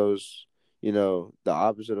like it goes the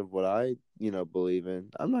opposite of what I believe in,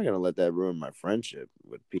 I'm not gonna let that ruin my friendship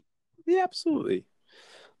with people. Yeah, absolutely.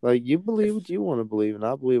 Like you believe If what you want to believe, and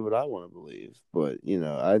I believe what I want to believe. But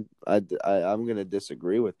I'm gonna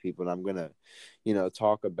disagree with people, and I'm gonna,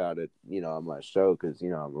 talk about it, on my show because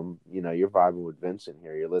you're vibing with Vincent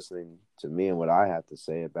here. You're listening to me and what I have to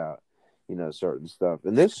say about, certain stuff.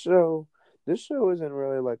 And this show isn't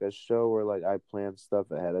really like a show where like I plan stuff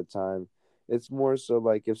ahead of time. It's more so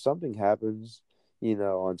like if something happens,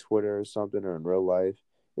 on Twitter or something or in real life,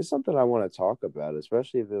 it's something I want to talk about,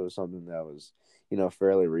 especially if it was something that was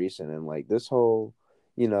fairly recent. And like this whole,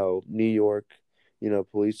 New York,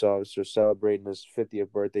 police officer celebrating his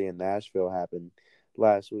 50th birthday in Nashville happened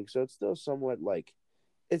last week. So it's still somewhat like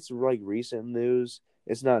it's like recent news.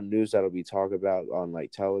 It's not news that'll be talked about on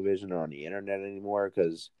like television or on the internet anymore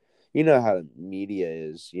because you know how the media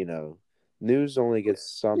is. News only gets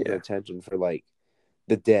some yeah, attention for like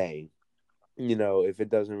the day, if it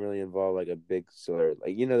doesn't really involve like a big story,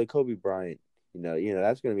 like the Kobe Bryant,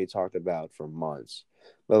 that's going to be talked about for months.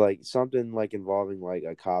 But like something like involving like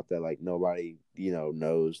a cop that like nobody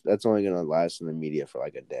knows, that's only going to last in the media for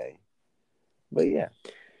like a day. But yeah,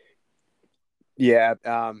 yeah,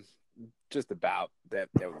 just about that.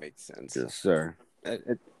 That would make sense. yes, sir.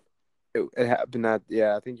 It, it happened that.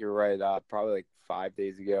 Yeah, I think you're right. Probably like 5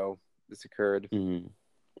 days ago, this occurred. Mm-hmm.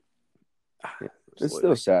 Yeah. It's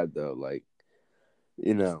still Absolutely, sad though. Like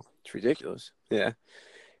you know, it's ridiculous. Yeah,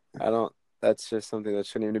 I don't. That's just something that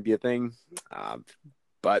shouldn't even be a thing. Um,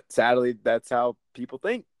 but sadly, that's how people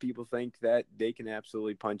think. People think that they can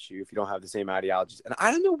absolutely punch you if you don't have the same ideologies. And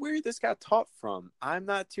I don't know where this got taught from. I'm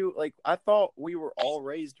not too like I thought we were all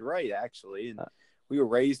raised right, actually, and we were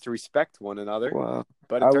raised to respect one another. well,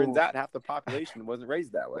 But I it turns won't. out half the population wasn't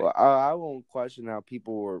raised that way. Well, I won't question how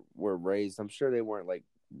people were raised. I'm sure they weren't like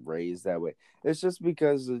raised that way. It's just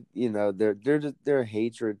because of, their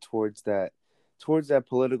hatred towards that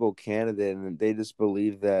political candidate, and they just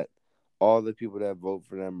believe that all the people that vote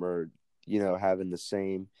for them are having the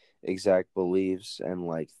same exact beliefs and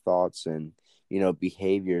like thoughts and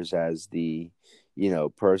behaviors as the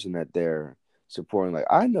person that they're supporting. Like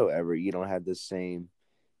I know Everett, you don't have the same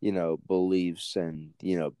beliefs and,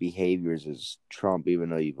 behaviors as Trump, even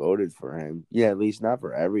though you voted for him. Yeah, at least not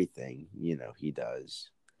for everything, he does.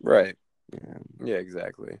 Right. Yeah. Yeah,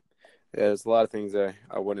 exactly. Yeah, there's a lot of things I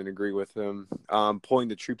wouldn't agree with him. Pulling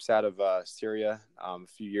the troops out of Syria a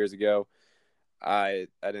few years ago, I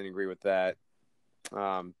didn't agree with that.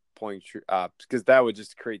 Because that would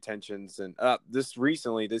just create tensions. And this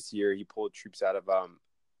year he pulled troops out of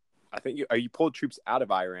I think he pulled troops out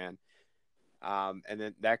of Iran, and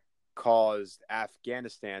then that caused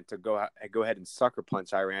Afghanistan to go ahead and sucker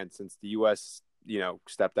punch Iran since the U.S.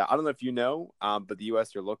 Stepped out. I don't know if you know, but the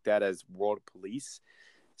U.S. are looked at as world police.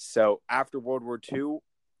 So after World War II,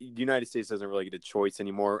 the United States doesn't really get a choice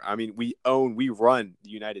anymore. I mean, we run the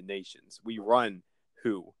United Nations. We run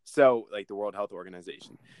WHO, so like the World Health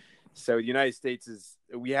Organization. So the United States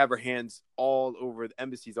we have our hands all over the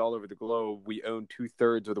embassies all over the globe. We own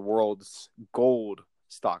 2/3 of the world's gold,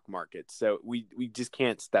 stock market. So we just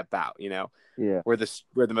can't step out. Yeah. We're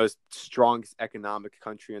the most strongest economic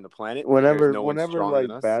country on the planet. There's Whenever no one whenever stronger than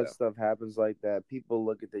like us. bad So stuff happens like that, people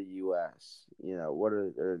look at the U.S. What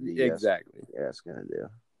are the exactly. U.S. gonna do?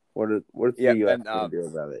 What's the Yeah, U.S. and gonna do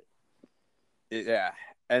about it? yeah,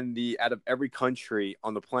 and out of every country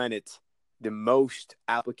on the planet, the most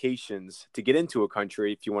applications to get into a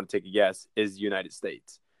country, if you want to take a guess, is the United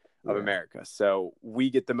States of Yeah. America. So we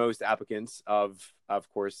get the most applicants of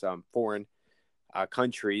course, foreign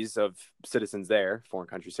countries of citizens there, foreign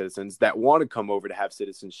country citizens that want to come over to have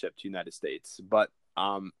citizenship to the United States. But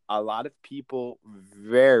a lot of people,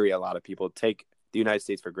 a lot of people take the United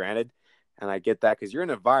States for granted. And I get that because you're in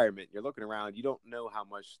an environment, you're looking around, you don't know how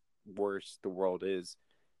much worse the world is.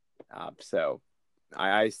 So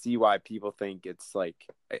I see why people think it's like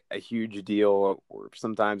a huge deal or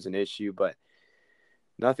sometimes an issue, but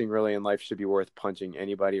nothing really in life should be worth punching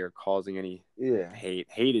anybody or causing any Yeah. hate.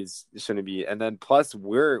 Hate shouldn't be. And then plus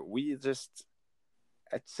it's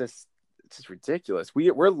just ridiculous.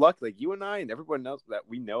 We're lucky, like you and I and everyone else that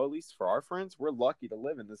we know, at least for our friends, we're lucky to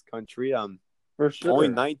live in this country. For Only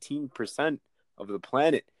sure. 19% of the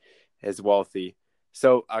planet is wealthy.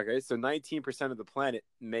 So 19% of the planet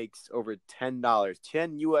makes over $10,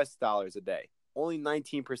 10 US dollars a day. Only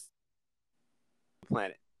 19% of the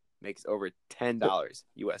planet makes over $10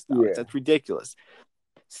 US dollars. Yeah. That's ridiculous.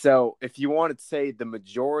 So if you want to say the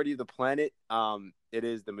majority of the planet, it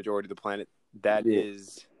is the majority of the planet that Yeah.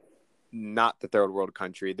 is not the third world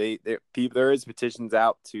country. There is petitions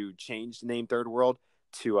out to change the name third world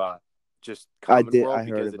to just I Commonwealth heard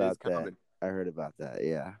because it is about that. common. I heard about that.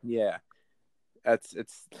 Yeah. Yeah, it's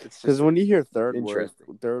Because just when you hear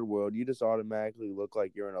interesting. third world, you just automatically look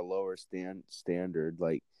like you're in a lower standard.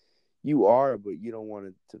 Like you are, but you don't want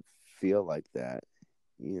it to feel like that.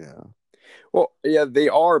 You know. Well, yeah, they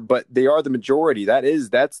are, but they are the majority.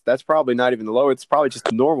 That's probably not even the low. It's probably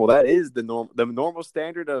just normal. That is the norm. The normal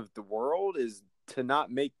standard of the world is to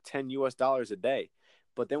not make 10 US dollars a day.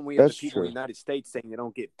 But then we have the That's people in true. the United States saying they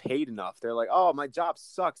don't get paid enough. They're like, "Oh, my job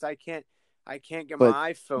sucks. I can't get But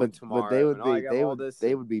my iPhone they tomorrow, would and I got all this." they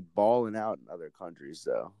And would be balling out in other countries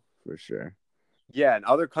though, for sure. yeah, and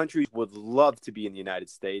other countries would love to be in the United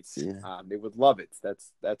States. Yeah. They would love it.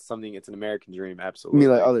 That's something. It's an American dream, I mean, like absolutely.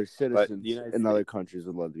 other But the citizens United in other States. countries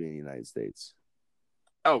would love to be in the United States.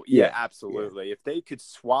 Oh yeah, Yeah. Yeah. absolutely. If they could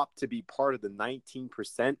swap to be part of the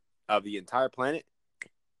 19% of the entire planet,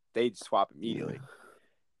 they'd swap Yeah. immediately.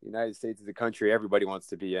 The United States is a country everybody wants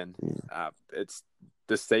to be in. Yeah. It's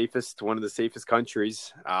the safest, one of the safest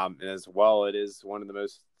countries, and as well, it is one of the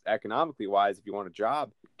most economically wise. If you want a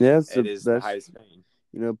job, Yeah, it is the that's highest paying.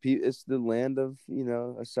 it's the land of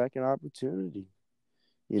a second opportunity.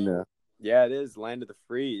 You know. Yeah, it is land of the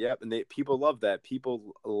free. Yep, and people love that.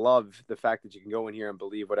 People love the fact that you can go in here and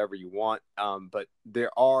believe whatever you want. But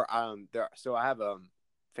So I have a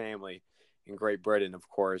family in Great Britain, of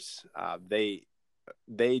course.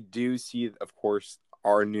 They do see, of course,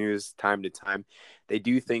 our news time to time. They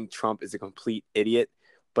do think Trump is a complete idiot,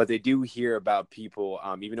 but they do hear about people.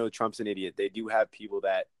 Even though Trump's an idiot, they do have people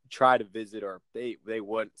that try to visit, or they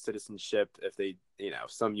want citizenship if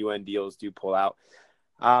some UN deals do pull out.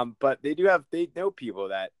 But they know people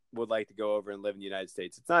that would like to go over and live in the United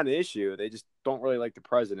States. It's not an issue. They just don't really like the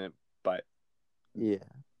president. But Yeah,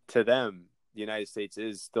 to them, the United States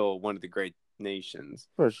is still one of the great nations.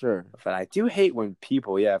 for sure. But I do hate when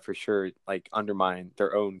people, yeah, for sure, like undermine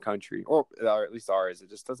their own country or at least ours. It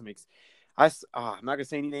just doesn't make. I'm not gonna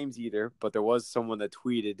say any names either, but there was someone that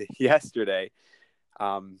tweeted yesterday,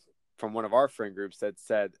 from one of our friend groups that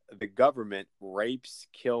said the government rapes,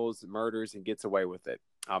 kills, murders, and gets away with it.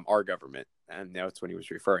 Our government, and that's what he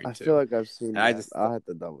was referring I feel to. like I've seen And I that. just, I'll have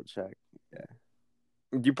to double check. Yeah.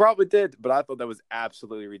 you probably did, but I thought that was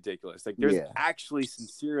absolutely ridiculous. Like, there's Yeah. actually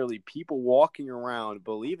sincerely people walking around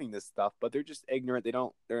believing this stuff, but they're just ignorant.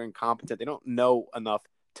 They're incompetent. They don't know enough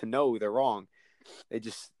to know they're wrong. They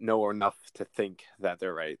just know enough to think that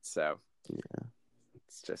they're right. So Yeah.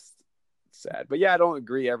 it's just sad. But yeah, I don't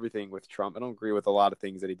agree everything with Trump. I don't agree with a lot of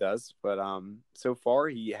things that he does, but so far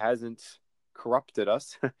he hasn't corrupted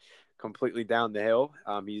us completely down the hill.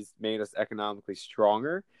 He's made us economically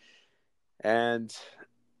stronger, and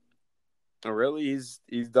really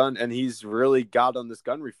he's done, and he's really got on this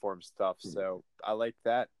gun reform stuff. So I like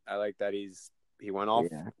that. I like that he went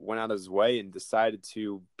Yeah. out of his way and decided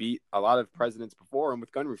to beat a lot of presidents before him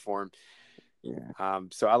with gun reform. Yeah.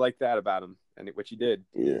 So I like that about him, and which he did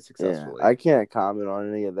Yeah. Yeah. successfully. I can't comment on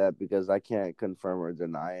any of that because I can't confirm or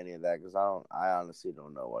deny any of that because I honestly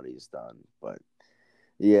don't know what he's done. But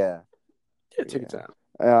yeah. Yeah, take Yeah. your time.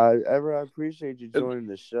 Ever, I appreciate you joining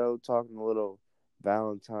the show, talking a little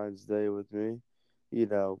Valentine's Day with me.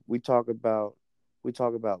 We talk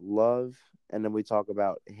about love, and then we talk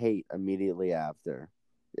about hate immediately after.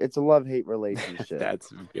 It's a love-hate relationship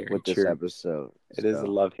That's very with this true. episode. It is a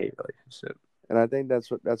So, love-hate relationship. and I think that's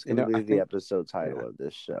going to I be the think, episode title yeah. of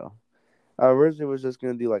this show. I originally was just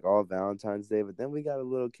going to do like all Valentine's Day, but then we got a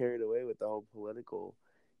little carried away with the whole political,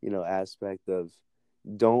 aspect of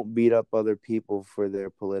don't beat up other people for their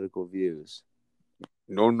political views.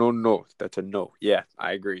 No, no, no. That's a no. Yeah,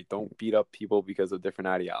 I agree. Don't beat up people because of different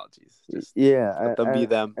ideologies. Just Yeah, let them be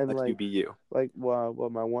them. and Let you be you.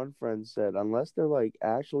 what my one friend said, unless they're like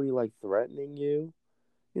actually like threatening you,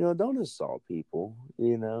 don't assault people.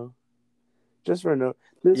 Just for no,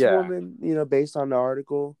 this Yeah, woman, based on the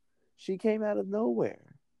article, she came out of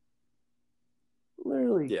nowhere,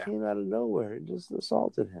 literally yeah, came out of nowhere and just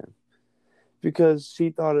assaulted him because she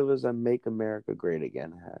thought it was a "Make America Great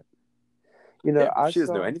Again" hat. yeah. But I she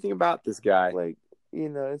doesn't know saw anything about this guy. like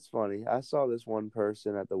it's funny. I saw this one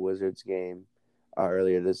person at the Wizards game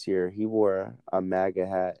earlier this year. He wore a MAGA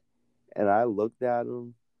hat, and I looked at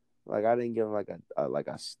him like I didn't give him like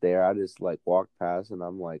a stare. I just like walked past, and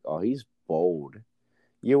I'm like, oh, he's bold.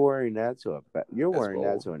 You're That's wearing that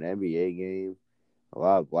bold. to an NBA game. A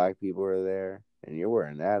lot of black people are there, and you're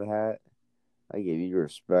wearing that hat. I give you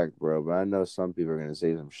respect, bro. But I know some people are gonna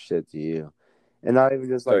say some shit to you, and not even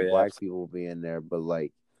just Oh like yeah, black people being there, but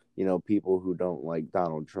like people who don't like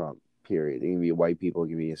Donald Trump. Period. It can be white people, it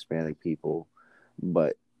can be Hispanic people,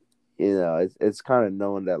 but it's kind of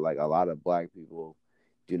known that like a lot of black people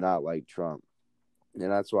do not like Trump.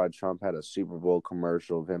 And that's why Trump had a Super Bowl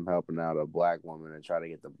commercial of him helping out a black woman and try to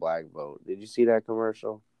get the black vote. Did you see that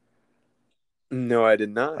commercial? no, I did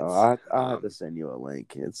Oh, not. I had to send you a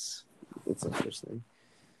link. It's interesting,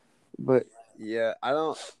 but Yeah, I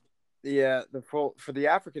don't. Yeah, for the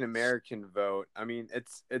African American vote. I mean,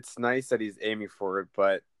 it's nice that he's aiming for it,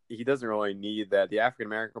 but he doesn't really need that. The African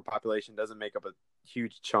American population doesn't make up a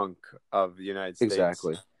huge chunk of the United States.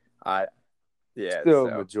 exactly, I Yeah, still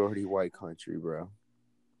a so majority white country, bro.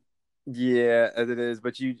 yeah, as it is,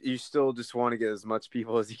 but you still just want to get as much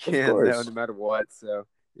people as you Of can, though, course, no matter what. So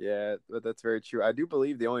yeah, but that's very true. I do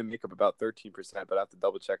believe they only make up about 13%, but I have to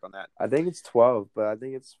double check on that. I think it's 12, but I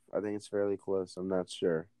think it's fairly close. I'm not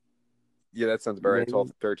sure. Yeah, that sounds about right. Maybe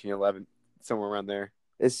 12, 13, 11, somewhere around there.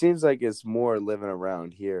 it seems like it's more living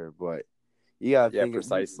around here, but you gotta Yeah, think you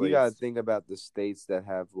precisely. gotta think about the states that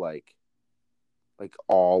have like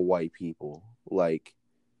all white people, like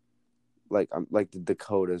the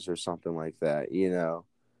Dakotas or something like that.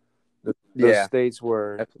 Those Yeah, states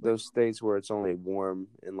where definitely. it's only warm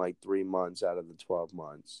in like 3 months out of the 12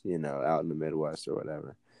 months. Out in the Midwest or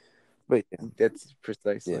whatever. But yeah, That's yeah,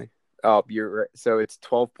 precisely. Oh, you're right. So it's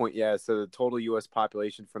 12 point. Yeah. So the total U.S.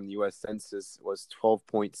 population from the U.S. Census was for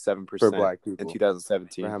 12.7% black in people, for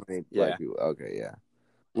 2017. how many black Yeah. people? Okay, yeah.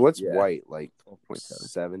 What's Yeah. white like? 12.7.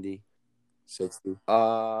 70, 60?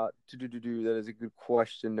 That is a good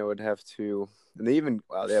question. I would have to, and they even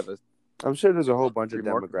wow, they have a I'm sure there's a whole bunch of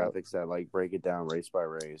remark about. demographics that like break it down race by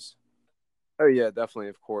race. Oh yeah, definitely,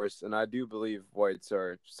 of course, and I do believe whites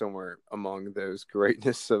are somewhere among those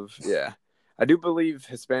greatness of yeah. I do believe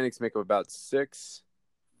Hispanics make up about 6,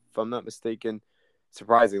 if I'm not mistaken.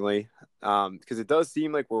 Surprisingly, because it does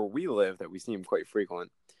seem like where we live that we see them quite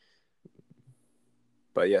frequent.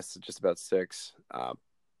 But yes, just about 6.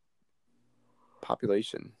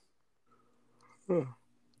 Population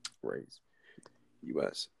race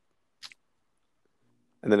U.S.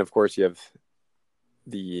 And then of course you have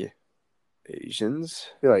the Asians.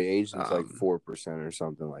 I feel like Asians like Um, 4% or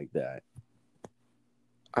something like that.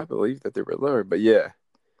 I believe that they were lower, but yeah,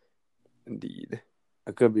 indeed.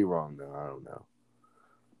 I could be wrong though. I don't know.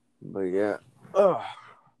 But yeah. Ugh.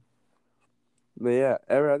 But yeah,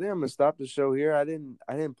 Everett, I think I'm gonna stop the show here. I didn't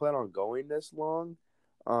plan on going this long.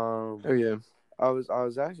 Um, Oh yeah, I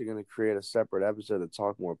was actually gonna create a separate episode to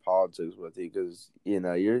talk more politics with you because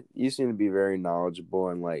you seem to be very knowledgeable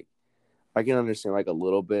and like I can understand like a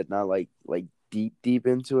little bit, not like deep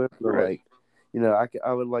into it, but right. like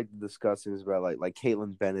I would like to discuss things about like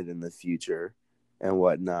Caitlyn Bennett in the future and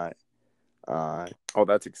whatnot. Uh, Oh,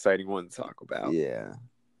 that's an exciting one to talk about. yeah.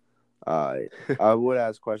 Uh, I would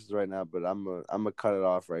ask questions right now, but I'm gonna cut it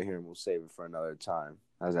off right here and we'll save it for another time.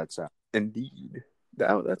 How's that sound? Indeed.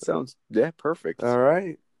 That sounds yeah perfect. All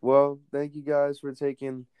right. Well, thank you guys for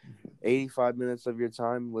taking 85 minutes of your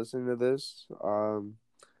time listening to this.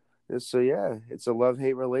 So yeah, it's a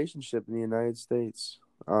love-hate relationship in the United States.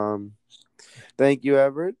 Um, Thank you,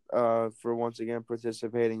 Everett, for once again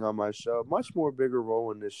participating on my show. Much more bigger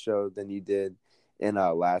role in this show than you did in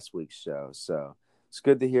last week's show. So it's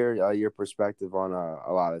good to hear your perspective on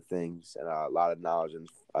a lot of things and a lot of knowledge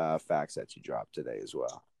and facts that you dropped today as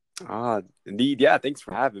well. Indeed. Yeah. Thanks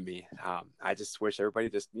for having me. I just wish everybody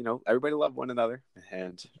everybody love one another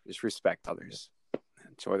and just respect others.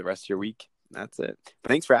 Enjoy the rest of your week. That's it. But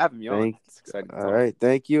thanks for having me on. It's exciting to talk. All right.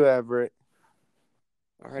 Thank you, Everett.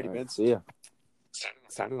 All righty, Vince. See ya.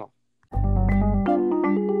 Signing off.